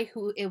guy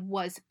who it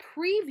was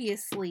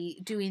previously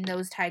doing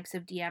those types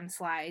of DM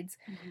slides,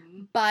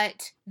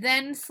 but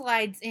then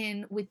slides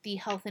in with the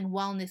health and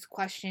wellness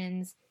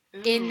questions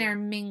in their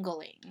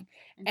mingling.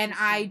 And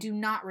I do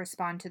not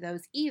respond to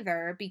those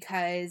either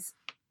because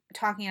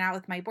talking it out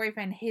with my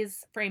boyfriend,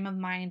 his frame of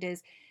mind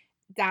is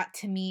that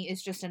to me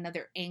is just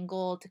another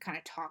angle to kind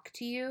of talk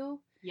to you.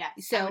 Yes.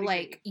 So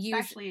like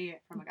especially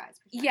from a guy's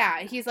perspective. Yeah,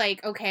 he's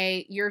like,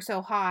 okay, you're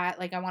so hot,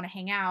 like I want to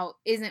hang out,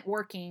 isn't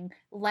working.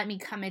 Let me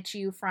come at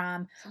you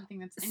from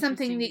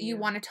something that you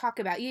want to talk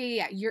about.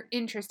 Yeah. You're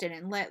interested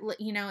in. Let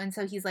you know. And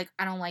so he's like,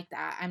 I don't like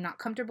that. I'm not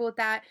comfortable with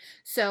that.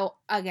 So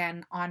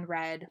again, on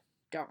red,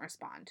 don't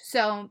respond.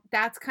 So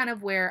that's kind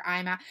of where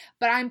I'm at.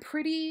 But I'm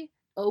pretty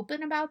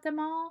open about them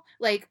all.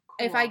 Like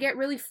if I get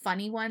really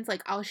funny ones,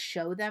 like I'll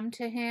show them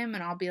to him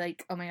and I'll be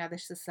like, oh my god,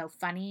 this is so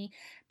funny,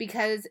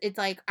 because it's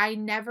like I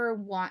never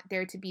want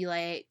there to be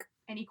like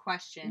any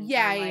questions.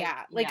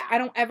 Like I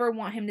don't ever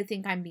want him to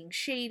think I'm being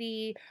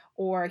shady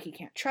or he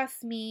can't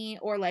trust me,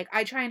 or like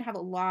I try and have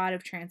a lot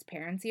of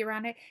transparency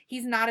around it.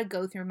 He's not a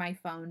go through my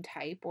phone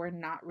type, or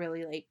not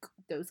really like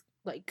those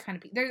like kind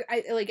of people.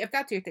 Like if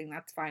that's your thing,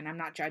 that's fine. I'm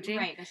not judging.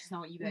 Right, that's just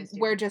not what you guys do.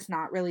 We're just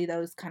not really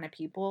those kind of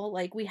people.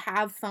 Like we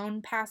have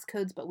phone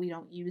passcodes, but we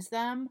don't use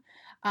them.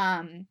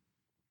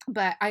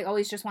 But I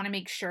always just want to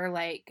make sure,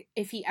 like,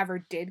 if he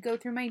ever did go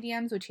through my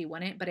DMs, which he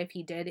wouldn't, but if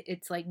he did,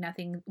 it's like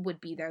nothing would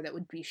be there that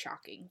would be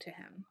shocking to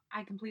him.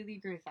 I completely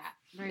agree with that.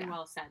 Very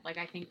well said. Like,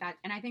 I think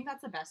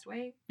that's the best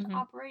way to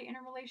operate in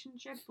a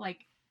relationship.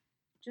 Like,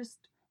 just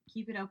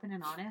keep it open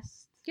and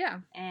honest. Yeah.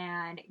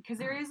 And, because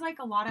there is, like,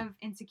 a lot of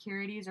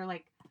insecurities or,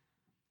 like,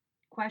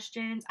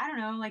 questions. I don't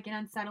know, like, an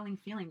unsettling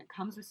feeling that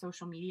comes with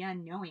social media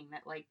and knowing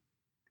that, like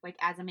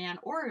as a man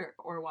or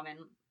a woman,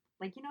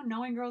 like, you know,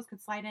 knowing girls could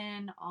slide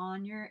in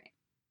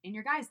in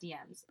your guys'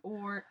 DMs,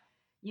 or,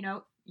 you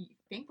know,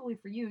 thankfully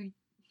for you, your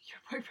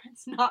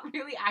boyfriend's not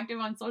really active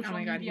on social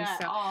media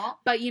at all.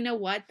 But you know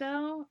what,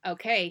 though?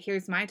 Okay,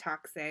 here's my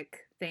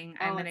toxic thing.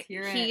 Let's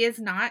hear it. He is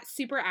not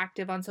super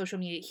active on social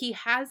media. He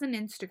has an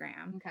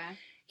Instagram. Okay.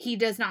 He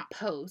does not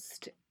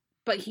post,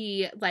 but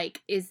he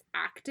like is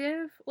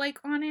active like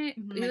on it.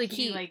 Like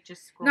he like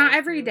just scrolls not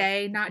every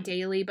day, not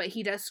daily, but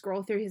he does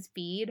scroll through his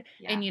feed,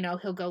 and you know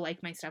he'll go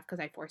like my stuff because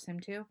I force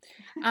him to.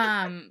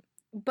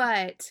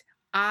 But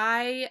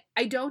I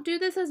don't do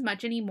this as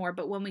much anymore.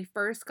 But when we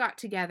first got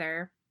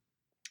together,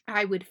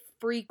 I would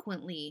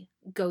frequently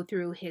go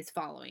through his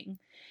following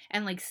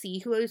and like see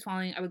who I was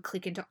following. I would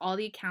click into all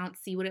the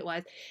accounts, see what it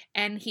was,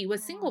 and he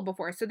was single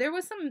before, so there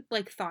was some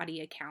like thoughty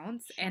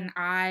accounts, and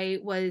I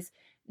was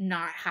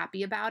not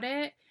happy about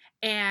it,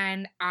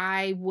 and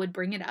I would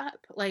bring it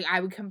up. Like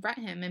I would confront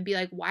him and be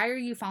like, why are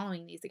you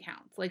following these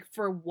accounts? Like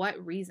for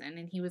what reason?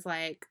 And he was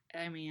like,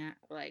 I mean,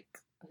 like,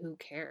 who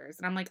cares?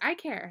 And I'm like, I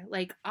care.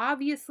 Like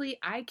obviously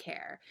I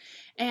care.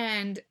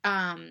 And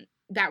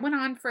that went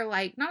on for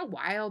like not a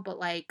while, but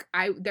like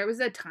there was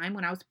a time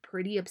when I was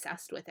pretty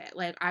obsessed with it.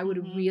 Like I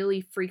would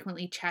really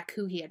frequently check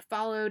who he had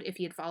followed, if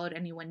he had followed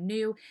anyone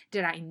new.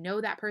 Did I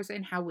know that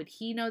person? How would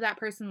he know that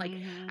person? Like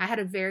I had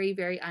a very,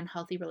 very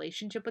unhealthy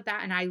relationship with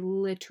that, and I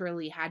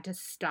literally had to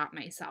stop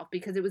myself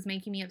because it was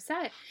making me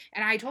upset.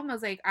 And I told him, I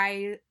was like,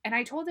 I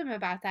told him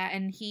about that,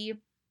 and he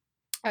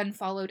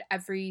unfollowed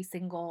every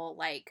single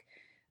like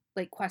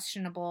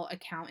questionable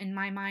account in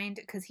my mind,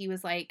 because he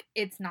was like,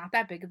 it's not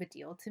that big of a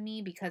deal to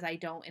me because I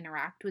don't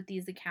interact with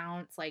these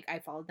accounts. Like I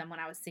followed them when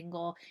I was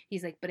single.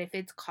 He's like, but if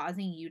it's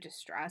causing you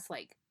distress,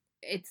 like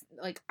it's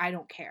like I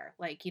don't care.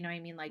 Like, you know what I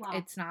mean? Like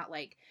it's not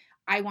like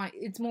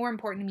it's more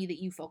important to me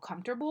that you feel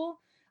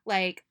comfortable.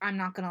 Like I'm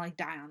not gonna like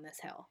die on this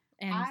hill.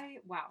 And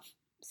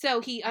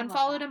so he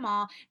unfollowed them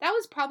all. That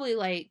was probably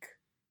like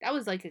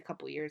a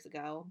couple years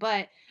ago.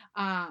 But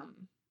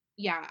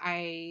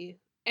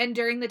and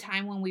during the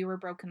time when we were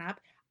broken up,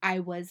 I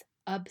was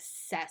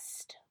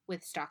obsessed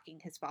with stalking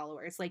his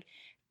followers. Like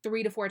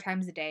 3 to 4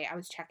 times a day, I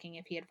was checking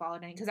if he had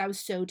followed any, because I was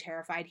so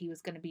terrified he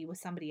was going to be with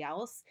somebody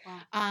else,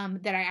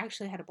 that I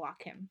actually had to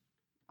block him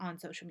on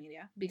social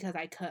media because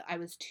I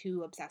was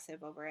too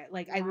obsessive over it.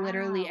 Like I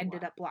literally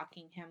ended up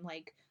blocking him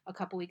like a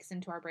couple weeks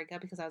into our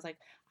breakup because I was like,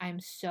 I'm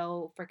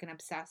so freaking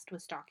obsessed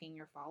with stalking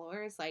your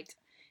followers, like,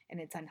 and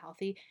it's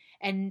unhealthy.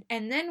 And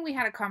then we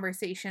had a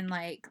conversation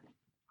like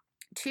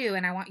too,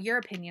 and I want your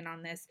opinion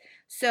on this.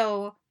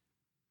 So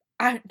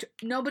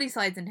Nobody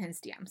slides in his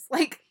DMs.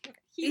 Like,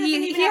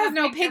 he has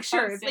no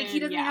pictures. Posted. Like, he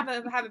doesn't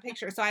have a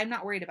picture, so I'm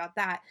not worried about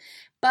that.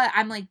 But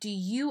I'm like, do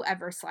you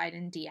ever slide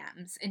in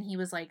DMs? And he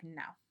was like,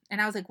 no.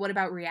 And I was like, what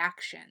about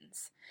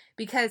reactions?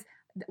 Because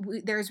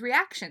there's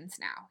reactions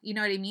now. You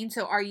know what I mean?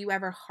 So are you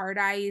ever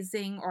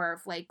hard-eying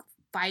or, like,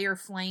 fire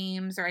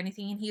flames or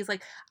anything? And he's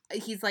like,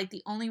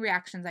 the only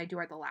reactions I do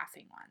are the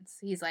laughing ones.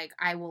 He's like,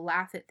 I will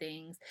laugh at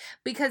things.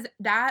 Because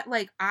that,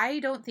 like, I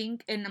don't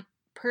think, and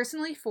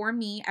personally for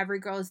me, every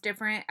girl is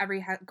different.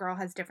 Every girl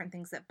has different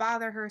things that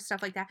bother her,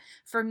 stuff like that.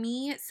 For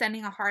me,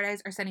 sending a hard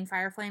eyes or sending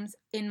fire flames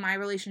in my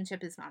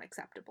relationship is not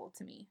acceptable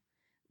to me.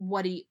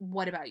 What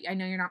about you? I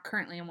know you're not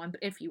currently in one,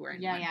 but if you were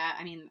in one. Yeah.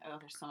 I mean,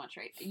 there's so much,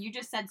 right? You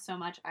just said so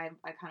much. I kind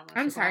of want to.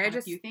 I'm sorry. I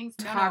just a few things.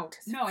 No,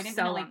 I didn't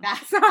so mean like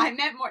that. Sorry. I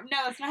meant more. No,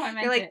 that's not what I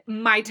meant. You're like,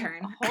 my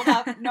turn. Hold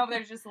up. No,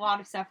 there's just a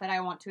lot of stuff that I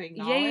want to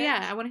acknowledge.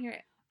 Yeah. I want to hear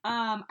it.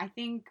 I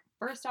think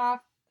first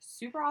off,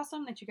 super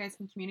awesome that you guys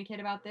can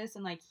communicate about this,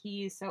 and like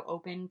he's so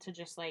open to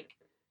just like,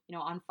 you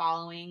know,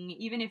 unfollowing,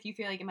 even if you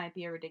feel like it might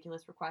be a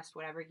ridiculous request,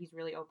 whatever. He's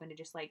really open to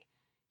just like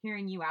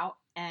hearing you out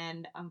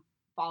and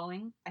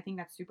following. I think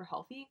that's super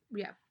healthy.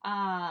 Yeah.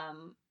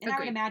 And I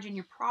would imagine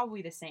you're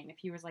probably the same if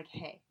he was like,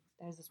 hey,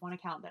 there's this one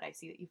account that I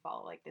see that you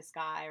follow, like this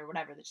guy or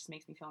whatever, that just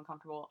makes me feel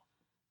uncomfortable.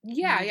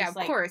 Yeah, of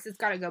course. It's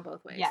got to go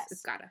both ways. Yes.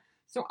 It's got to.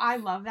 So I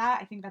love that.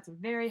 I think that's a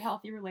very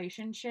healthy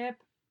relationship.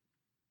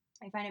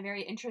 I find it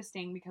very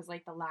interesting because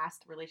like the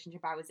last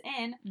relationship I was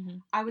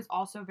in, I was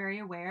also very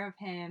aware of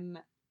him.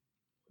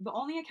 The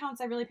only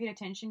accounts I really paid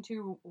attention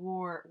to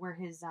were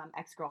his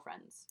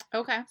ex-girlfriends.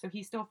 Okay. So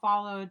he still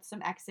followed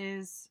some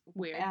exes.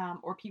 Weird.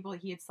 Or people that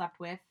he had slept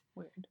with.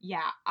 Weird.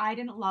 Yeah, I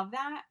didn't love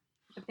that.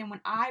 But then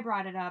when I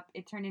brought it up,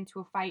 it turned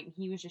into a fight, and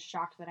he was just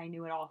shocked that I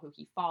knew at all who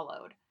he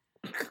followed.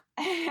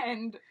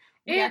 And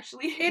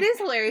it is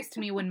hilarious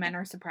to me when men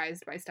are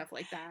surprised by stuff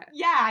like that.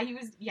 Yeah, he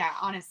was. Yeah,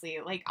 honestly,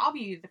 like I'll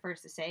be the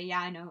first to say, yeah,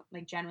 I know.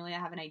 Like generally, I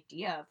have an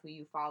idea of who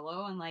you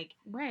follow, and like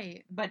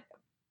right. But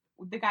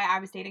the guy I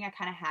was dating, I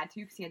kind of had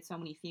to because he had so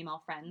many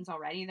female friends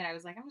already that I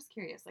was like, I'm just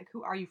curious, like,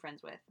 who are you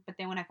friends with? But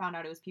then when I found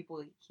out it was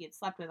people he had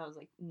slept with, I was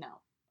like, no,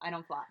 I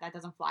don't fly. That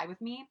doesn't fly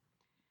with me.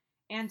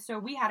 And so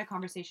we had a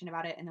conversation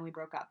about it, and then we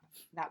broke up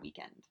that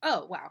weekend.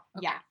 Oh, wow.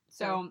 Okay. Yeah.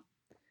 So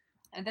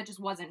and that just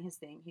wasn't his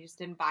thing. He just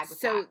didn't vibe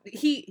with that. So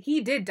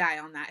he did die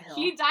on that hill.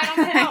 He died on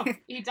the hill.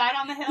 He died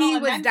on the hill. He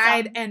was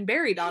died and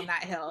buried on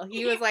that hill.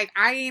 He was like,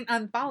 I ain't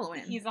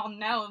unfollowing. He's all,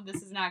 no,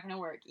 this is not going to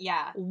work.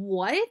 Yeah.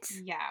 What?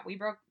 Yeah, we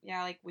broke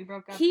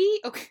up.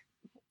 Okay.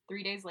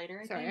 3 days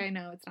later, Sorry, think. I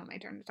know it's not my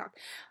turn to talk.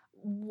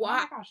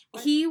 What? Oh my gosh.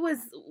 What? He was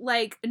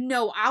like,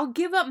 no, I'll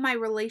give up my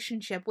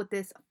relationship with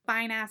this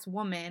fine-ass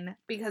woman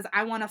because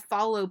I want to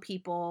follow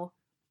people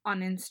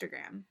on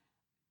Instagram.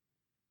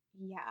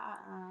 Yeah,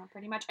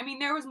 pretty much. I mean,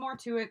 there was more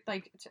to it,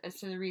 like,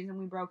 to the reason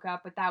we broke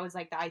up, but that was,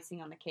 like, the icing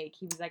on the cake.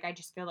 He was like, I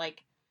just feel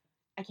like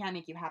I can't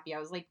make you happy. I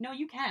was like, no,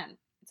 you can.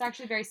 It's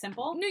actually very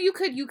simple. No, you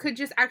could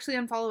just actually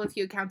unfollow a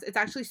few accounts. It's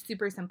actually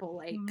super simple.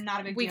 Like,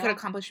 not a big deal. We could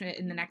accomplish it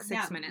in the next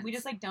 6 minutes. We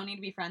just, like, don't need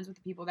to be friends with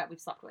the people that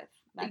we've slept with.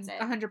 That's it.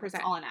 100%.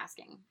 That's all I'm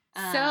asking.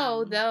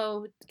 So,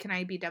 though, can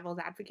I be devil's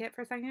advocate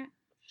for a second?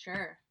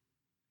 Sure.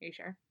 Are you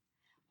sure?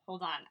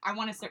 Hold on. I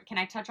want to start. Can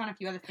I touch on a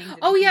few other things?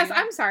 Oh, yes.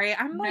 I'm sorry.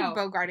 I'm like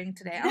bogarting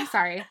today. I'm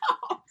sorry.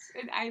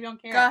 I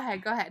don't care.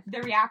 Go ahead.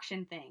 The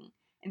reaction thing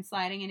and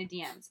sliding into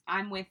DMs.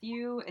 I'm with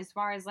you as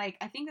far as like,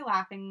 I think the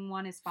laughing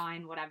one is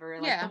fine,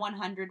 whatever. Like the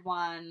 100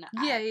 one.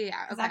 Yeah.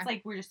 Because that's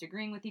like, we're just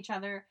agreeing with each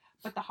other.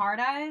 But the hard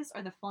eyes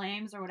or the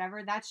flames or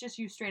whatever, that's just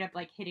you straight up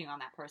like hitting on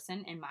that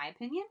person, in my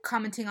opinion.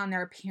 Commenting on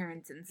their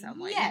appearance in some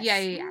way.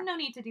 Yes. Yeah. No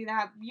need to do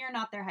that. You're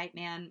not their hype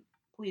man.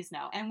 Please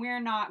no. And we're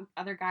not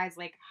other guys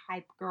like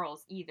hype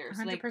girls either.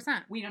 So 100%.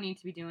 like, we don't need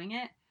to be doing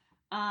it.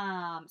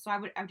 So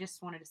I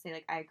just wanted to say,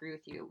 like, I agree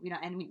with you. You know,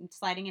 and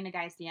sliding into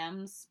guys'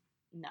 DMs,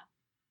 no.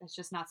 It's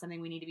just not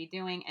something we need to be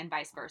doing, and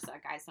vice versa.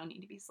 Guys don't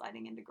need to be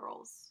sliding into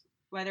girls.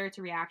 Whether it's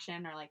a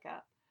reaction or like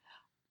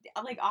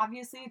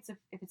obviously if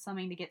it's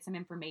something to get some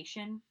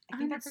information. I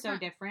think 100%. That's so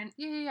different.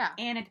 Yeah.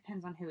 And it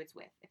depends on who it's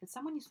with. If it's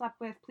someone you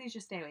slept with, please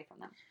just stay away from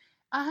them.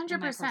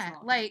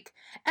 100%. Like,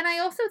 and I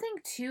also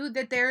think too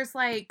that there's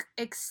like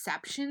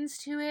exceptions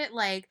to it.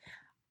 Like,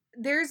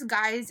 there's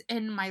guys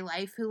in my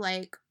life who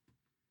like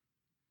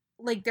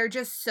they're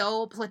just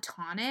so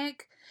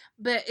platonic,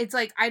 but it's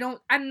like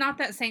I'm not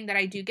that saying that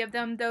I do give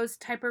them those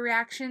type of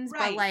reactions,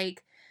 right. But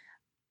like,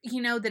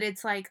 you know, that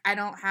it's like I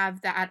don't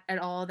have that at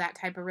all, that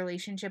type of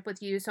relationship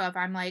with you. So if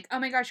I'm like, oh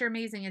my gosh, you're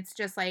amazing, it's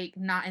just like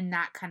not in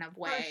that kind of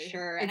way. For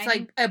sure. It's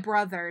like a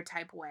brother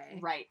type way.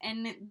 Right.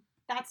 And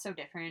that's so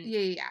different.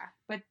 Yeah.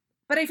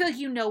 But I feel like,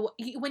 you know,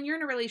 when you're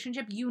in a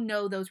relationship, you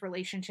know those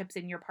relationships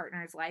in your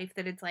partner's life,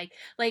 that it's like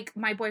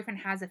my boyfriend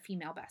has a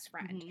female best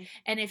friend. Mm-hmm.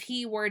 And if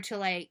he were to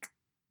like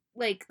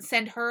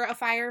send her a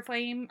fire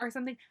flame or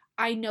something,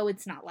 I know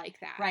it's not like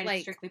that. Right, like,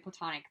 it's strictly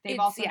platonic. They've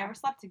also never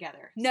slept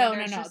together. No,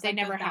 they like,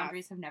 never have.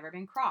 Boundaries have never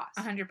been crossed.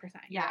 100%.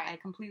 Yeah, right. I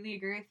completely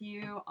agree with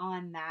you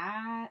on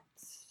that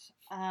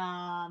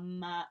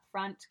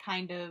front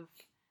kind of.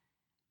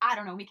 I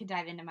don't know. We could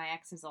dive into my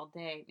exes all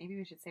day. Maybe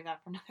we should save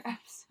that for another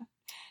episode.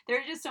 There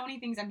are just so many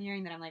things I'm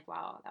hearing that I'm like,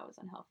 wow, that was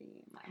unhealthy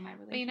in my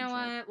relationship. But you know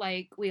what?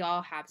 Like, we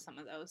all have some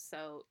of those.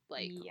 So,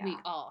 like, we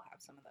all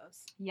have some of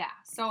those. Yeah.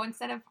 So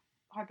instead of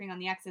harping on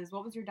the exes,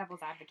 what was your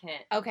devil's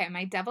advocate? Okay,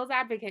 my devil's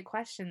advocate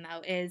question,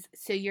 though, is,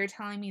 so you're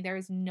telling me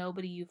there's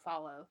nobody you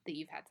follow that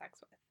you've had sex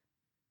with?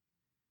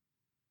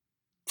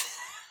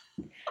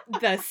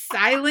 The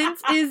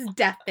silence is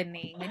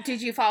deafening.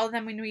 Did you follow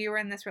them when you were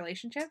in this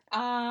relationship?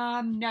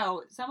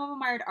 No. Some of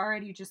them I had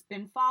already just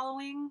been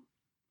following.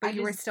 But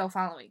you were still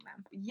following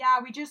them? Yeah,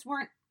 we just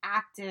weren't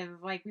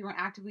active. Like, we weren't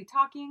actively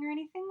talking or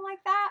anything like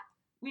that.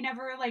 We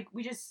never, like,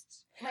 we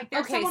just, like,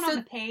 there's someone on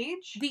the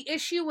page. The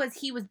issue was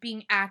he was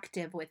being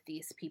active with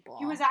these people.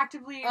 He was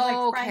actively,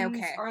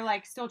 friends or,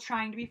 like, still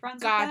trying to be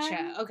friends with them.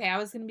 Gotcha. Okay, I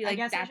was going to be like,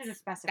 I should have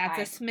specified.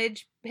 That's a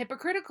smidge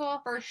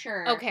hypocritical. For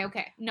sure. Okay.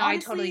 No, honestly, I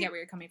totally get where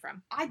you're coming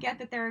from. I get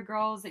that there are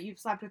girls that you've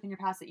slept with in your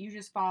past that you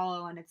just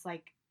follow, and it's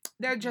like...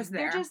 They're just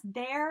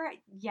there.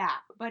 Yeah.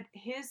 But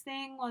his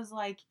thing was,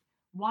 like...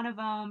 One of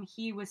them,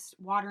 he was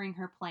watering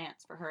her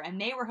plants for her, and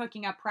they were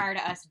hooking up prior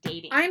to us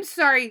dating. I'm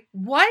sorry,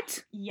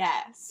 what?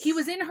 Yes. He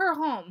was in her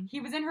home.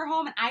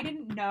 And I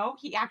didn't know.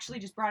 He actually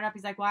just brought it up.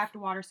 He's like, well, I have to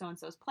water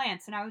so-and-so's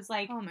plants. And I was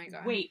like, oh my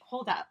God. Wait,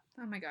 hold up.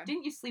 Oh my God.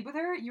 Didn't you sleep with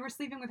her? You were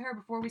sleeping with her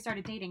before we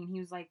started dating. And he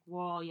was like,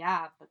 well,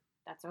 yeah, but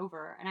that's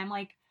over. And I'm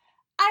like,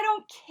 I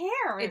don't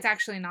care. It's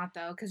actually not,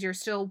 though, because you're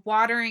still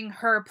watering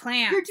her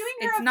plants. You're doing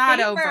her a favor. It's not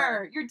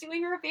over. You're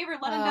doing her a favor.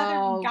 Let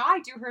another guy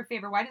do her a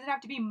favor. Why does it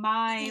have to be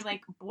my,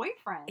 like,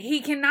 boyfriend?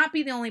 He cannot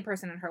be the only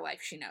person in her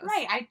life she knows.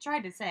 Right. I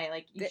tried to say,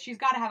 like, she's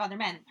got to have other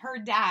men. Her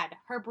dad,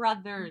 her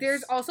brothers.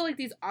 There's also, like,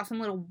 these awesome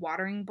little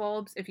watering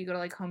bulbs if you go to,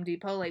 like, Home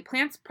Depot. Like,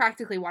 plants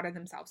practically water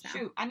themselves now.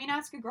 Shoot. I mean,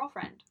 ask a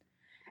girlfriend.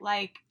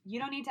 Like, you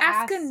don't need to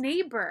ask a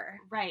neighbor.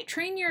 Right.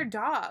 Train your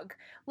dog.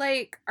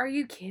 Like, are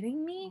you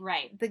kidding me?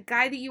 Right. The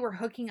guy that you were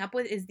hooking up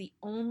with is the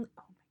only...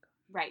 Oh, my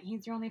God. Right.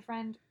 He's your only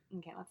friend?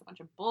 Okay, that's a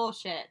bunch of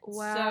bullshit.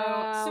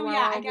 Wow. So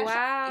yeah, I guess,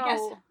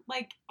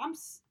 like,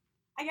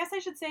 I guess I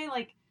should say,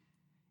 like,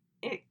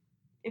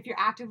 if you're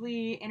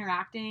actively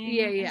interacting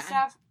and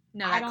stuff,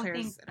 no, I don't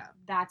think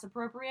that's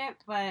appropriate,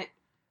 but...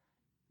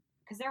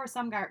 Because there were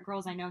some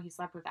girls I know he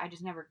slept with, I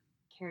just never...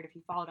 cared if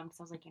he followed him because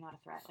I was like, you're not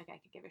a threat. Like, I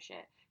could give a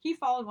shit. He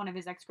followed one of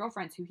his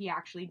ex-girlfriends who he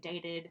actually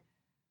dated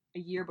a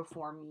year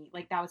before me.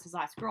 Like, that was his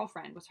last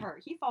girlfriend, was her.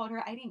 He followed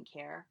her. I didn't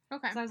care.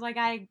 Okay. So I was like,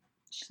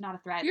 she's not a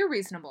threat. You're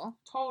reasonable.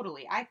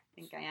 Totally. I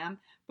think I am.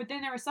 But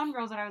then there were some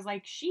girls that I was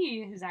like,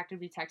 she has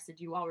actively texted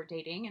you while we're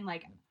dating, and,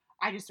 like,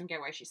 I just don't get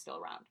why she's still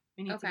around.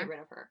 We need to get rid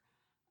of her.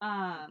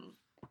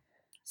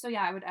 So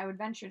yeah, I would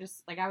venture to,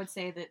 like, I would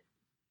say that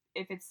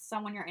if it's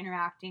someone you're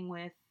interacting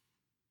with,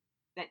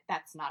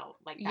 that's not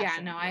like that. Yeah,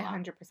 no, I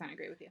 100%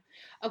 agree with you.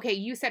 Okay,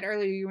 you said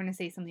earlier you were going to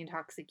say something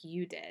toxic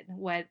you did.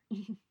 What?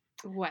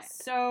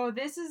 So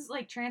this is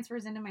like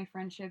transfers into my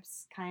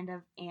friendships kind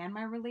of and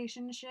my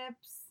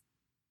relationships,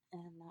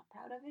 and I'm not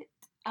proud of it.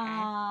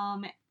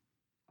 Okay.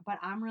 But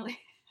I'm really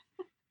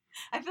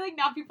I feel like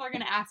now people are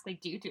going to ask,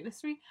 like, do you do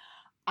this to me?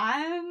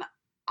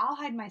 I'll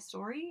hide my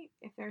story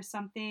if there's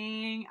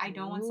something I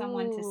don't want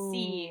someone to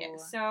see.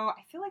 So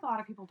I feel like a lot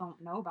of people don't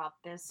know about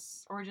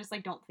this or just,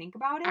 like, don't think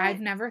about it. I've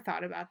never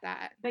thought about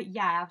that. But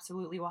yeah,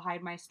 absolutely will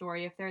hide my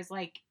story. If there's,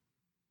 like,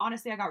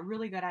 honestly, I got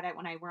really good at it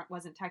when I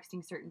wasn't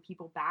texting certain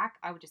people back.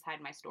 I would just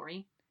hide my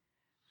story.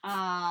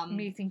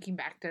 Me thinking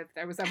back to if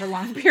there was ever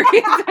long periods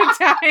of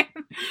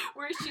time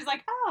where she's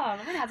like, oh,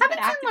 Loren hasn't been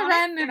active on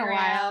Instagram in a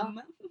while.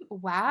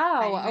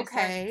 Wow.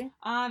 Okay.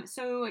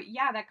 So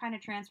yeah, that kind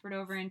of transferred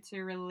over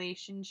into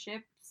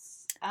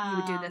relationships. You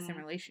would do this in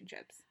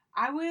relationships.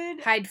 I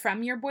would hide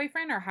from your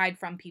boyfriend or hide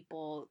from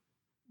people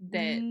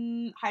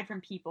that hide from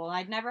people.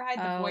 I'd never hide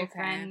the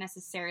boyfriend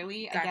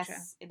necessarily. Gotcha. I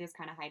guess it is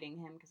kind of hiding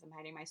him because I'm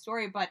hiding my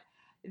story. But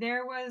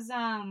there was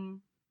I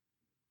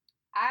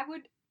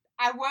would.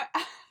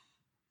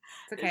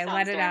 It's okay.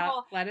 Let it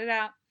out. Let it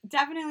out.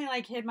 Definitely,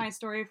 like, hid my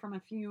story from a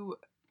few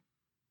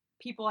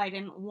people I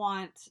didn't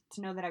want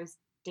to know that I was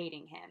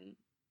dating him.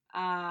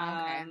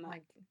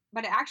 Okay.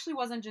 But it actually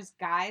wasn't just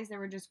guys. There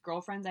were just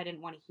girlfriends I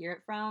didn't want to hear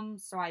it from,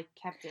 so I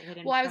kept it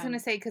hidden. Well, I was going to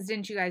say, because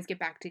didn't you guys get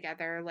back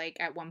together, like,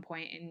 at one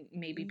point, and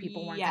maybe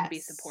people weren't going to be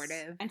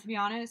supportive? And to be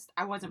honest,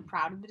 I wasn't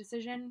proud of the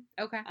decision.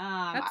 Okay.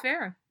 That's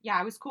fair. Yeah,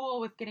 I was cool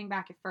with getting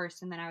back at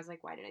first, and then I was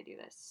like, why did I do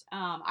this?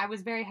 I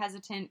was very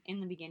hesitant in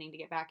the beginning to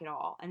get back at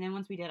all. And then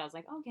once we did, I was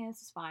like, okay,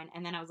 this is fine.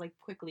 And then I was like,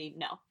 quickly,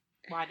 no.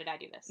 Why did I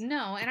do this?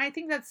 No, and I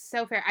think that's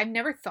so fair. I've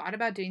never thought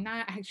about doing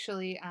that.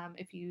 Actually,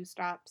 if you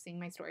stop seeing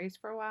my stories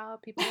for a while,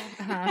 people...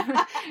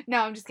 no,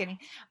 I'm just kidding.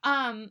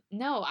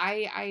 No,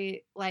 I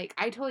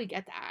totally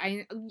get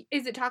that.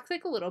 Is it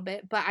toxic? A little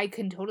bit, but I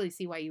can totally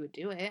see why you would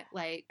do it.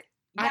 Like,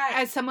 yeah.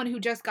 As someone who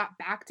just got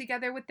back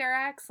together with their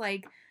ex,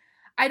 like,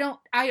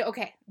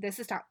 okay, this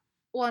is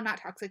well, not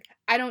toxic.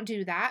 I don't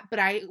do that, but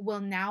I will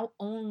now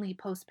only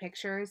post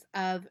pictures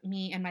of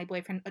me and my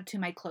boyfriend to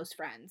my close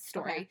friends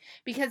story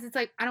because it's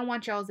like, I don't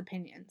want y'all's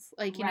opinions.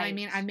 Like, you know what I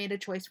mean? I made a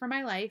choice for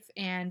my life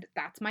and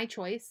that's my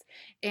choice.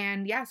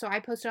 And yeah, so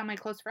I post it on my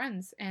close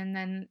friends and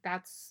then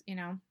that's, you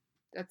know,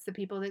 That's the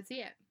people that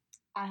see it.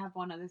 I have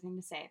one other thing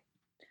to say.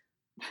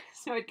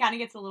 So it kind of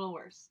gets a little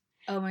worse.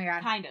 Oh my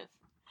God. Kind of.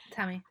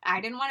 Tell me.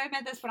 I didn't want to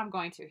admit this, but I'm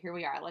going to. Here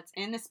we are. Let's,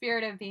 in the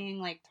spirit of being,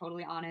 like,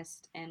 totally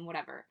honest and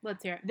whatever.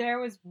 Let's hear it. There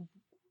was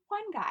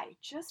one guy,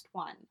 just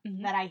one,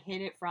 that I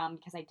hid it from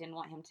because I didn't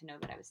want him to know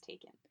that I was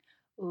taken.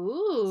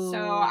 Ooh. So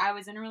I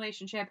was in a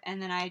relationship,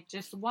 and then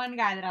one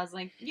guy that I was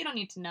like, you don't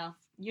need to know.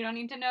 You don't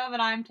need to know that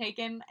I'm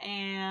taken,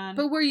 and...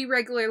 But were you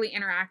regularly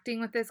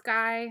interacting with this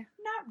guy?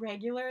 Not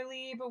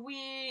regularly, but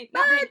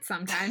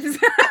sometimes.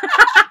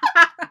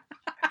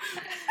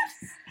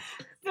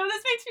 So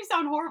this makes me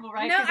sound horrible,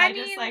 right? No, Because I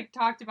just, like,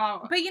 talked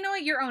about... But you know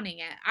what? You're owning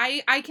it.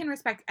 I can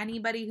respect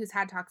anybody who's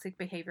had toxic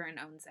behavior and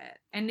owns it.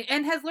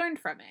 And has learned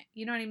from it.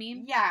 You know what I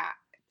mean? Yeah.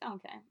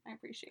 Okay. I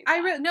appreciate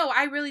that.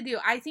 I really do.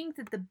 I think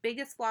that the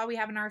biggest flaw we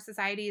have in our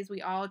society is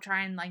we all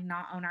try and, like,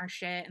 not own our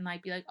shit and,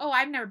 like, be like, oh,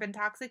 I've never been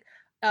toxic.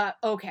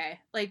 Okay.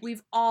 Like,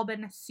 we've all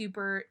been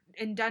super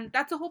and done.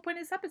 That's the whole point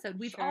of this episode.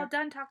 We've all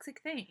done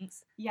toxic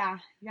things. Yeah.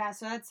 Yeah.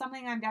 So that's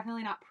something I'm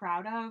definitely not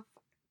proud of.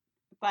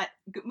 But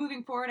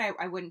moving forward,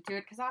 I wouldn't do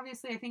it. Because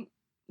obviously, I think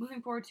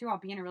moving forward, too, I'll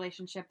be in a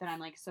relationship that I'm,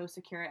 like, so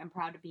secure and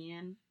proud to be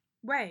in.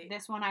 Right.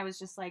 This one, I was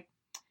just like,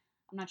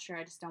 I'm not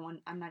sure.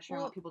 I'm not sure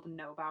I want people to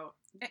know about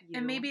you.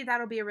 And maybe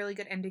that'll be a really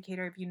good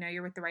indicator if you know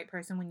you're with the right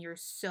person when you're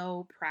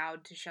so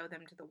proud to show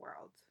them to the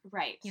world.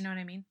 Right. You know what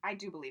I mean? I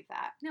do believe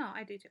that. No,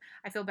 I do too.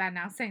 I feel bad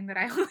now saying that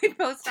I only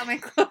post on my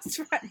close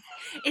friends.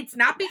 It's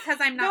not because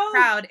I'm not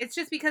proud. It's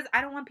just because I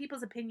don't want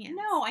people's opinions.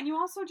 No, and you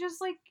also just,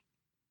 like,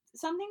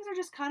 some things are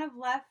just kind of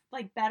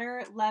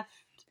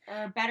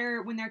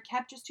better when they're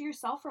kept just to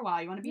yourself for a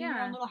while. You want to be in your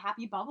own little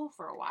happy bubble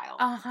for a while.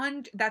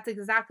 100. That's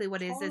exactly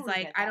what it is. It's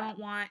like, I don't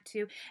want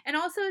to. And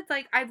also it's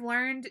like, I've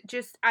learned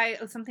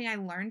something I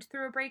learned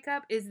through a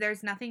breakup is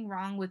there's nothing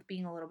wrong with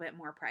being a little bit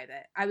more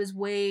private. I was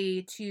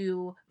way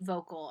too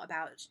vocal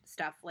about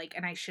stuff, like,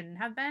 and I shouldn't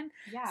have been.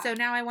 Yeah. So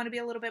now I want to be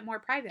a little bit more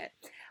private.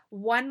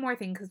 One more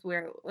thing, because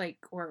we're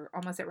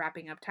almost at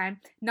wrapping up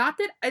time. Not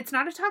that it's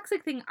not a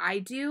toxic thing I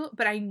do,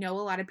 but I know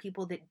a lot of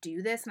people that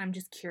do this, and I'm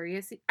just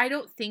curious. I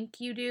don't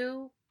think you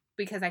do,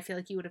 because I feel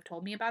like you would have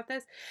told me about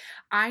this.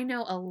 I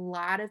know a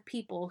lot of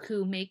people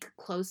who make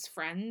close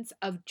friends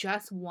of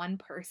just one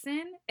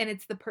person, and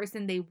it's the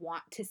person they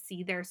want to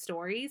see their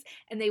stories,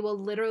 and they will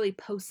literally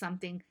post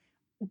something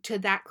to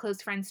that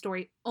close friend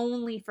story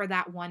only for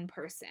that one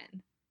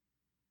person.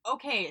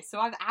 Okay, so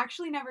I've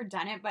actually never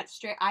done it, but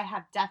I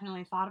have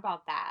definitely thought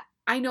about that.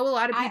 I know a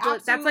lot of people,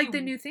 that's like the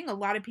new thing. A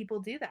lot of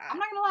people do that. I'm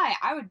not gonna lie,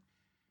 I would,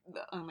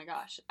 oh my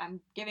gosh, I'm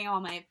giving all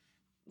my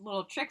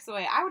little tricks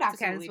away. I would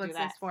absolutely do that.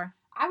 What's this for?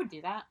 I would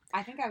do that.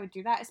 I think I would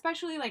do that,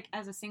 especially, like,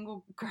 as a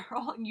single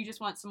girl and you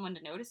just want someone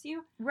to notice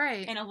you.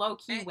 Right. In a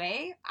low-key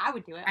way, I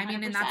would do it 100%. I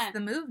mean, and that's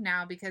the move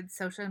now because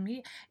social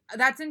media.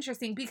 That's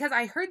interesting because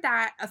I heard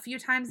that a few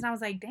times and I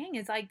was like, dang,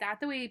 is like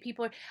that the way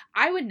people are?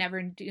 I would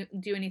never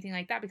do anything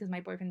like that because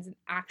my boyfriend's an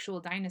actual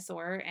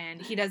dinosaur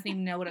and he doesn't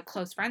even know what a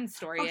close friend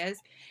story is.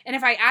 And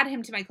if I add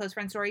him to my close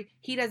friend story,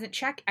 he doesn't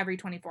check every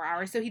 24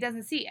 hours, so he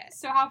doesn't see it.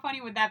 So how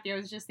funny would that be? I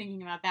was just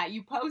thinking about that.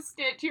 You post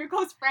it to your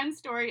close friend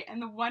story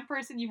and the one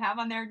person you have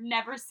on there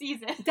never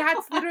sees it.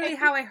 That's literally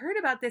how I heard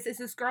about this. Is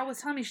this girl was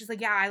telling me, she's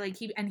like, yeah, I like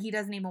he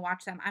doesn't even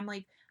watch them. I'm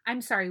like, I'm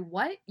sorry,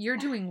 what? You're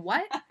doing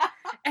what?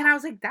 And I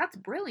was like, that's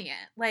brilliant.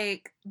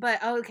 Like,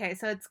 but okay,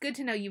 so it's good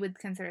to know you would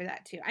consider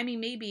that too. I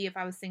mean, maybe if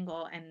I was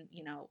single and,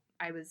 you know,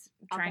 I was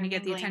trying to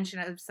get the attention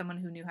of someone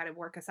who knew how to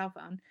work a cell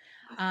phone,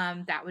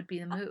 that would be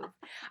the move.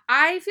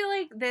 I feel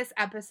like this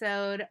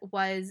episode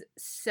was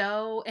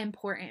so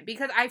important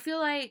because I feel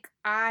like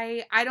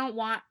I don't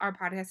want our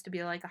podcast to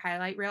be like a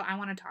highlight reel. I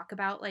want to talk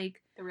about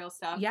like the real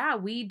stuff. Yeah,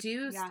 we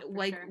do. Yeah,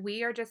 sure.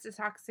 We are just as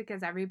toxic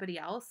as everybody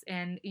else.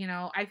 And, you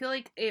know, I feel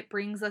like it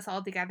brings us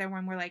all together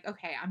when we're like,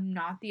 okay, I'm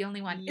not the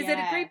only one. Yes. Is it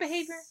a great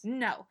behavior?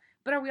 No.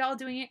 But are we all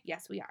doing it?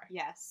 Yes, we are.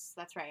 Yes,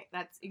 that's right.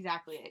 That's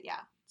exactly it. Yeah.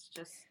 It's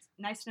just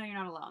nice to know you're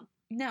not alone.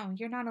 No,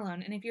 you're not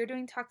alone. And if you're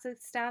doing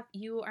toxic stuff,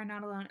 you are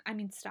not alone. I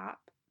mean, stop.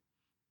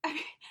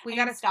 We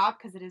gotta stop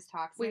because it is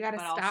toxic. We gotta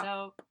stop.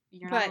 Also,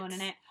 you're not alone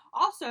in it.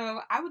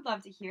 Also, I would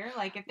love to hear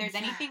like if there's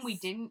anything we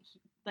didn't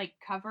like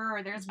cover,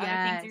 or there's other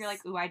things that you're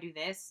like, ooh, I do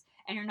this,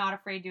 and you're not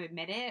afraid to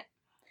admit it.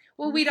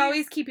 Well, we'd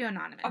always keep you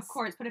anonymous, of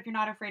course. But if you're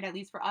not afraid, at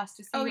least for us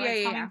to see where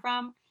it's coming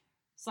from.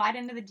 Slide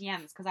into the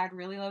DMs because I'd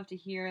really love to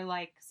hear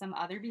like some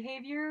other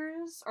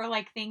behaviors or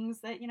like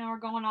things that, you know, are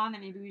going on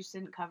that maybe we just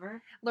didn't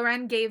cover.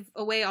 Loren gave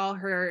away all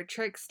her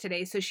tricks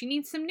today, so she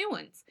needs some new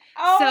ones.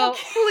 Oh, so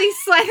okay. Please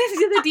slide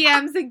into the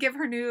DMs and give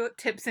her new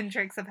tips and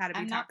tricks of how to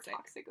be toxic. Not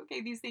toxic.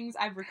 Okay, these things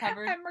I've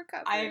recovered. I'm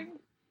recovering.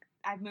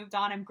 I've moved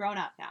on. I'm grown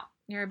up now.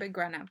 You're a big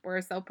grown up.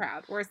 We're so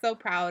proud. We're so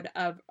proud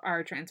of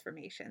our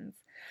transformations.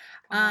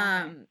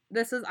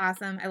 This was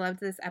awesome. I loved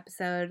this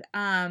episode.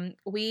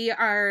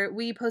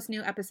 We post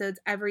new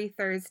episodes every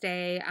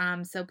Thursday.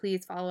 So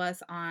please follow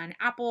us on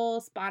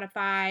Apple,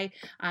 Spotify.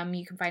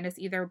 You can find us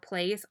either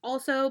place.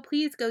 Also,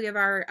 please go give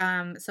our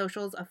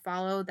socials a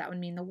follow. That would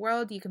mean the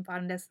world. You can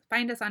find us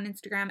on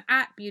Instagram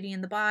at Beauty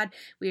in the Bod.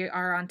 We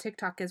are on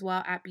TikTok as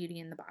well at Beauty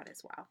in the Bod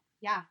as well.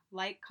 Yeah,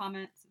 like,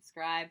 comment,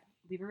 subscribe.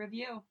 leave a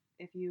review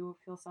if you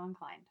feel so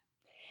inclined.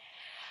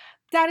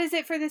 That is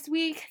it for this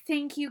week.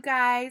 Thank you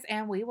guys,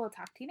 and we will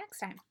talk to you next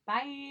time.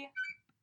 Bye.